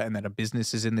area and that a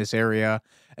business is in this area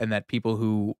and that people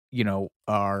who,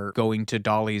 are going to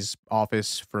Dolly's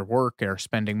office for work are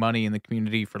spending money in the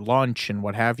community for lunch and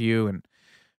what have you and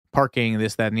parking,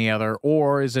 this, that, and the other?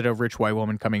 Or is it a rich white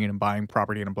woman coming in and buying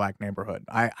property in a black neighborhood?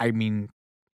 I mean,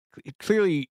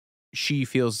 clearly she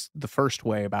feels the first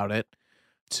way about it.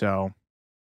 So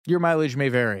your mileage may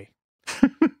vary.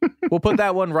 We'll put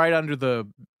that one right under the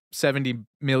 70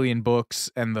 million books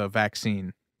and the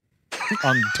vaccine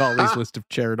on Dolly's list of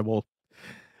charitable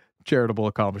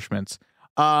accomplishments.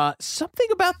 Something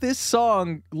about this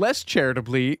song, less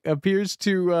charitably, appears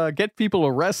to get people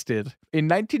arrested. In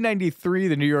 1993,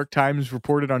 the New York Times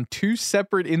reported on 2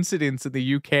 separate incidents in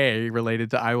the UK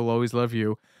related to I Will Always Love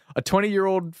You. A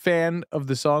 20-year-old fan of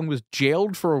the song was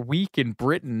jailed for a week in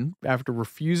Britain after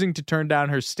refusing to turn down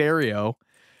her stereo.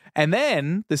 And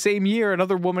then, the same year,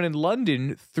 another woman in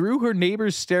London threw her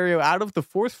neighbor's stereo out of the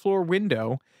 4th floor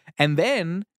window and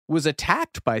then was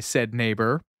attacked by said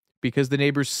neighbor because the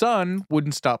neighbor's son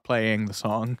wouldn't stop playing the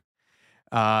song.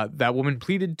 That woman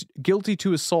pleaded guilty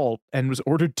to assault and was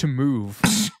ordered to move.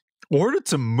 Ordered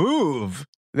to move?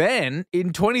 Then,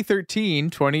 in 2013,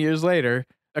 20 years later,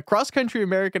 a cross-country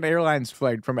American Airlines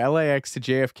flight from LAX to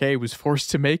JFK was forced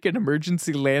to make an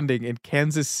emergency landing in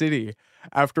Kansas City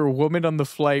after a woman on the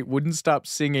flight wouldn't stop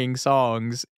singing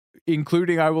songs,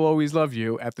 including I Will Always Love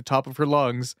You, at the top of her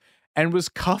lungs, and was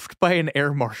cuffed by an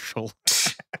air marshal.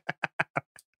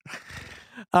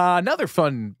 Another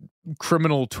fun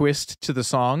criminal twist to the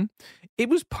song. It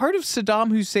was part of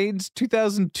Saddam Hussein's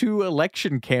 2002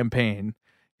 election campaign,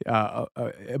 a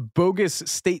bogus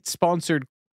state-sponsored,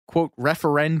 quote,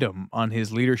 referendum on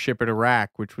his leadership in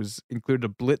Iraq, which included a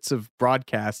blitz of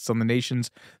broadcasts on the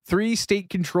nation's 3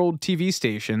 state-controlled TV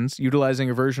stations, utilizing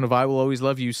a version of I Will Always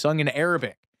Love You sung in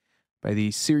Arabic by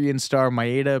the Syrian star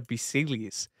Maeda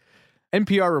Biselis.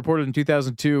 NPR reported in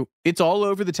 2002, it's all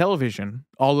over the television,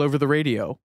 all over the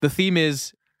radio. The theme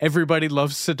is, everybody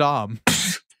loves Saddam.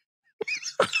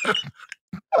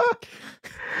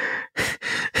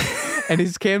 And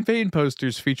his campaign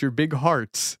posters feature big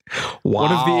hearts.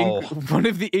 Wow. One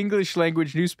of the English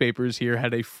language newspapers here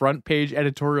had a front page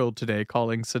editorial today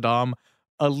calling Saddam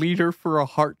a leader for a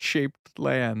heart-shaped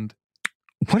land.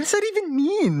 What does that even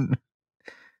mean?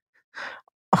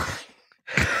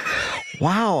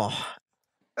 Wow.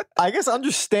 I guess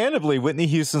understandably, Whitney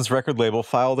Houston's record label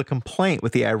filed a complaint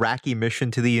with the Iraqi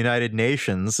mission to the United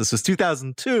Nations. This was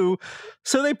 2002,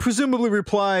 so they presumably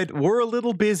replied, "We're a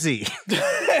little busy."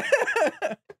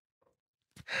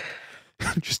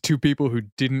 Just 2 people who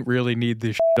didn't really need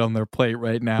this shit on their plate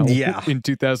right now. Yeah. In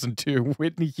 2002,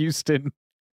 Whitney Houston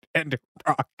and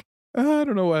rock. I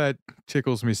don't know why that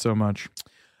tickles me so much.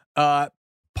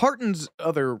 Parton's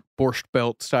other Borscht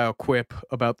Belt style quip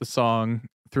about the song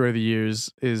through the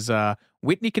years is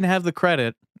Whitney can have the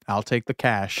credit, I'll take the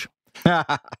cash.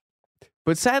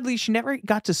 But sadly, she never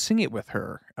got to sing it with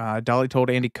her. Dolly told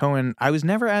Andy Cohen, I was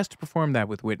never asked to perform that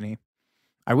with Whitney.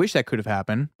 I wish that could have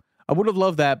happened. I would have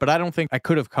loved that, but I don't think I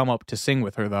could have come up to sing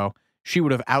with her, though. She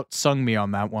would have outsung me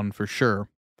on that one for sure.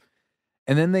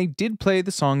 And then they did play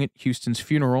the song at Houston's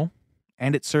funeral,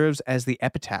 and it serves as the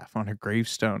epitaph on her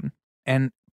gravestone.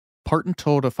 And Parton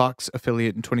told a Fox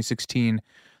affiliate in 2016,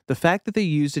 the fact that they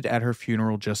used it at her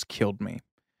funeral just killed me.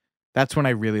 That's when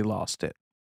I really lost it.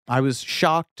 I was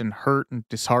shocked and hurt and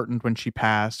disheartened when she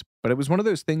passed, but it was one of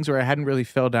those things where I hadn't really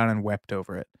fell down and wept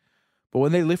over it. But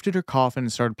when they lifted her coffin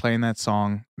and started playing that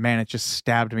song, man, it just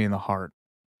stabbed me in the heart.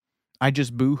 I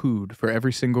just boo-hooed for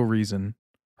every single reason.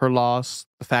 Her loss,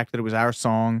 the fact that it was our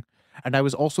song, and I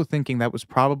was also thinking that was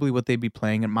probably what they'd be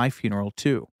playing at my funeral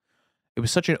too. It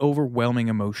was such an overwhelming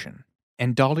emotion.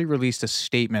 And Dolly released a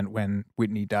statement when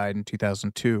Whitney died in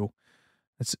 2002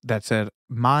 that said,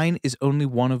 "Mine is only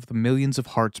one of the millions of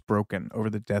hearts broken over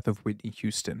the death of Whitney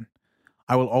Houston.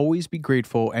 I will always be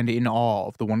grateful and in awe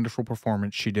of the wonderful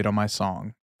performance she did on my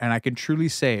song. And I can truly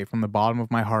say from the bottom of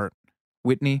my heart,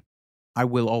 Whitney, I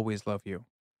will always love you.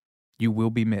 You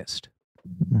will be missed."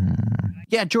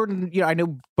 Yeah, Jordan, I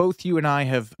know both you and I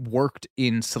have worked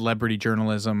in celebrity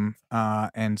journalism.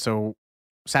 And so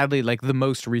sadly, like the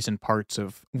most recent parts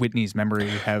of Whitney's memory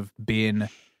have been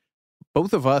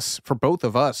both of us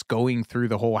going through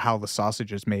the whole how the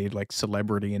sausage is made, like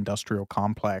celebrity industrial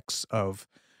complex of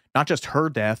not just her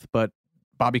death, but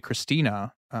Bobby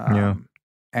Christina.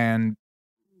 And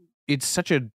it's such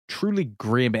a truly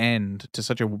grim end to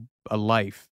such a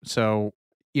life. So,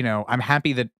 I'm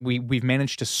happy that we've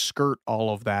managed to skirt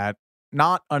all of that,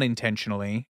 not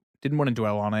unintentionally. Didn't want to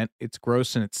dwell on it. It's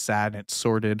gross and it's sad and it's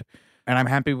sordid. And I'm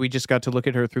happy we just got to look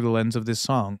at her through the lens of this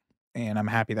song. And I'm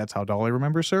happy that's how Dolly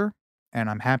remembers her. And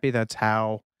I'm happy that's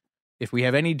how, if we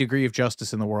have any degree of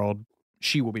justice in the world,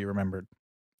 she will be remembered.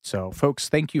 So, folks,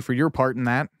 thank you for your part in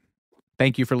that.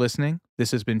 Thank you for listening.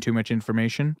 This has been Too Much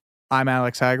Information. I'm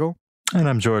Alex Heigl. And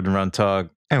I'm Jordan Runtagh.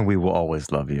 And we will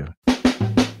always love you.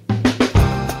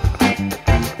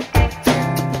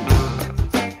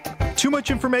 Too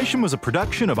Much Information was a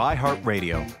production of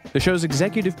iHeartRadio. The show's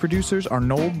executive producers are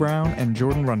Noel Brown and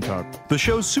Jordan Runtagh. The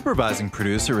show's supervising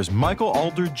producer is Michael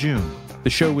Alder June. The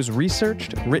show was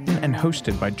researched, written, and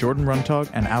hosted by Jordan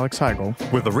Runtagh and Alex Heigl.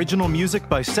 With original music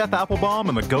by Seth Applebaum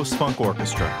and the Ghost Funk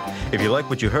Orchestra. If you like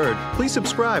what you heard, please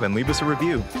subscribe and leave us a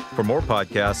review. For more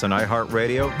podcasts on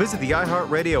iHeartRadio, visit the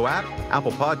iHeartRadio app,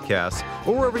 Apple Podcasts,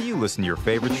 or wherever you listen to your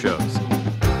favorite shows.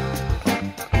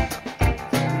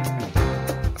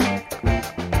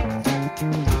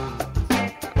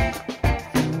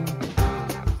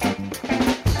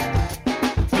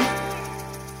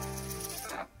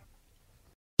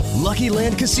 Lucky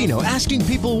Land Casino, asking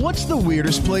people, what's the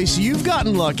weirdest place you've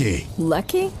gotten lucky?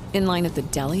 Lucky? In line at the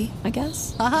deli, I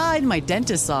guess? Aha, in my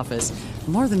dentist's office.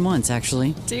 More than once,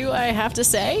 actually. Do I have to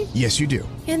say? Yes, you do.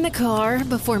 In the car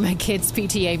before my kids'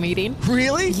 PTA meeting.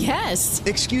 Really? Yes.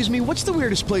 Excuse me, what's the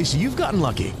weirdest place you've gotten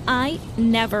lucky? I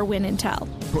never win and tell.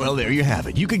 Well, there you have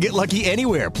it. You can get lucky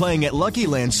anywhere, playing at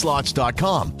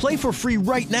LuckyLandSlots.com. Play for free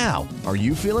right now. Are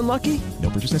you feeling lucky? No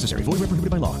purchase necessary. Void where prohibited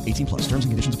by law. 18+. Terms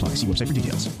and conditions apply. See website for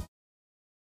details.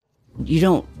 You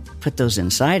don't put those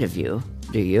inside of you,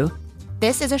 do you?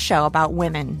 This is a show about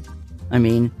women. I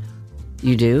mean,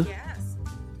 you do?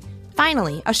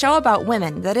 Finally, a show about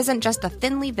women that isn't just a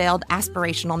thinly veiled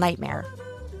aspirational nightmare.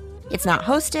 It's not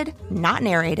hosted, not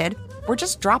narrated. We're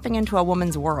just dropping into a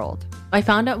woman's world. I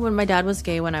found out when my dad was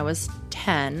gay when I was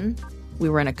 10. We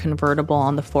were in a convertible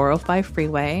on the 405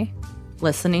 freeway,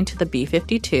 listening to the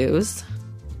B-52s.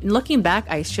 Looking back,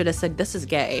 I should have said, this is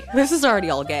gay. This is already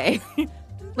all gay.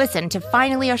 Listen to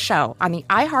Finally a Show on the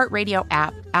iHeartRadio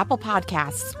app, Apple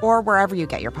Podcasts, or wherever you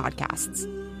get your podcasts.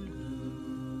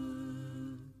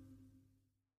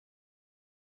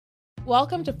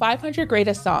 Welcome to 500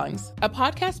 Greatest Songs, a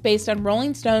podcast based on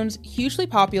Rolling Stone's hugely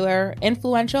popular,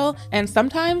 influential, and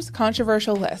sometimes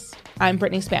controversial list. I'm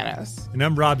Brittany Spanos. And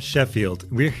I'm Rob Sheffield.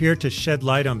 We're here to shed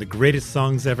light on the greatest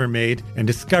songs ever made and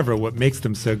discover what makes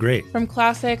them so great. From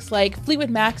classics like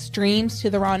Fleetwood Mac's Dreams to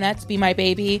the Ronettes' Be My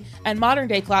Baby, and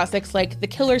modern-day classics like The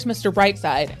Killers' Mr.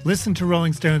 Brightside. Listen to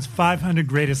Rolling Stone's 500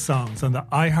 Greatest Songs on the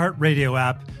iHeartRadio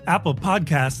app, Apple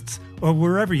Podcasts, or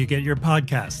wherever you get your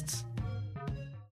podcasts.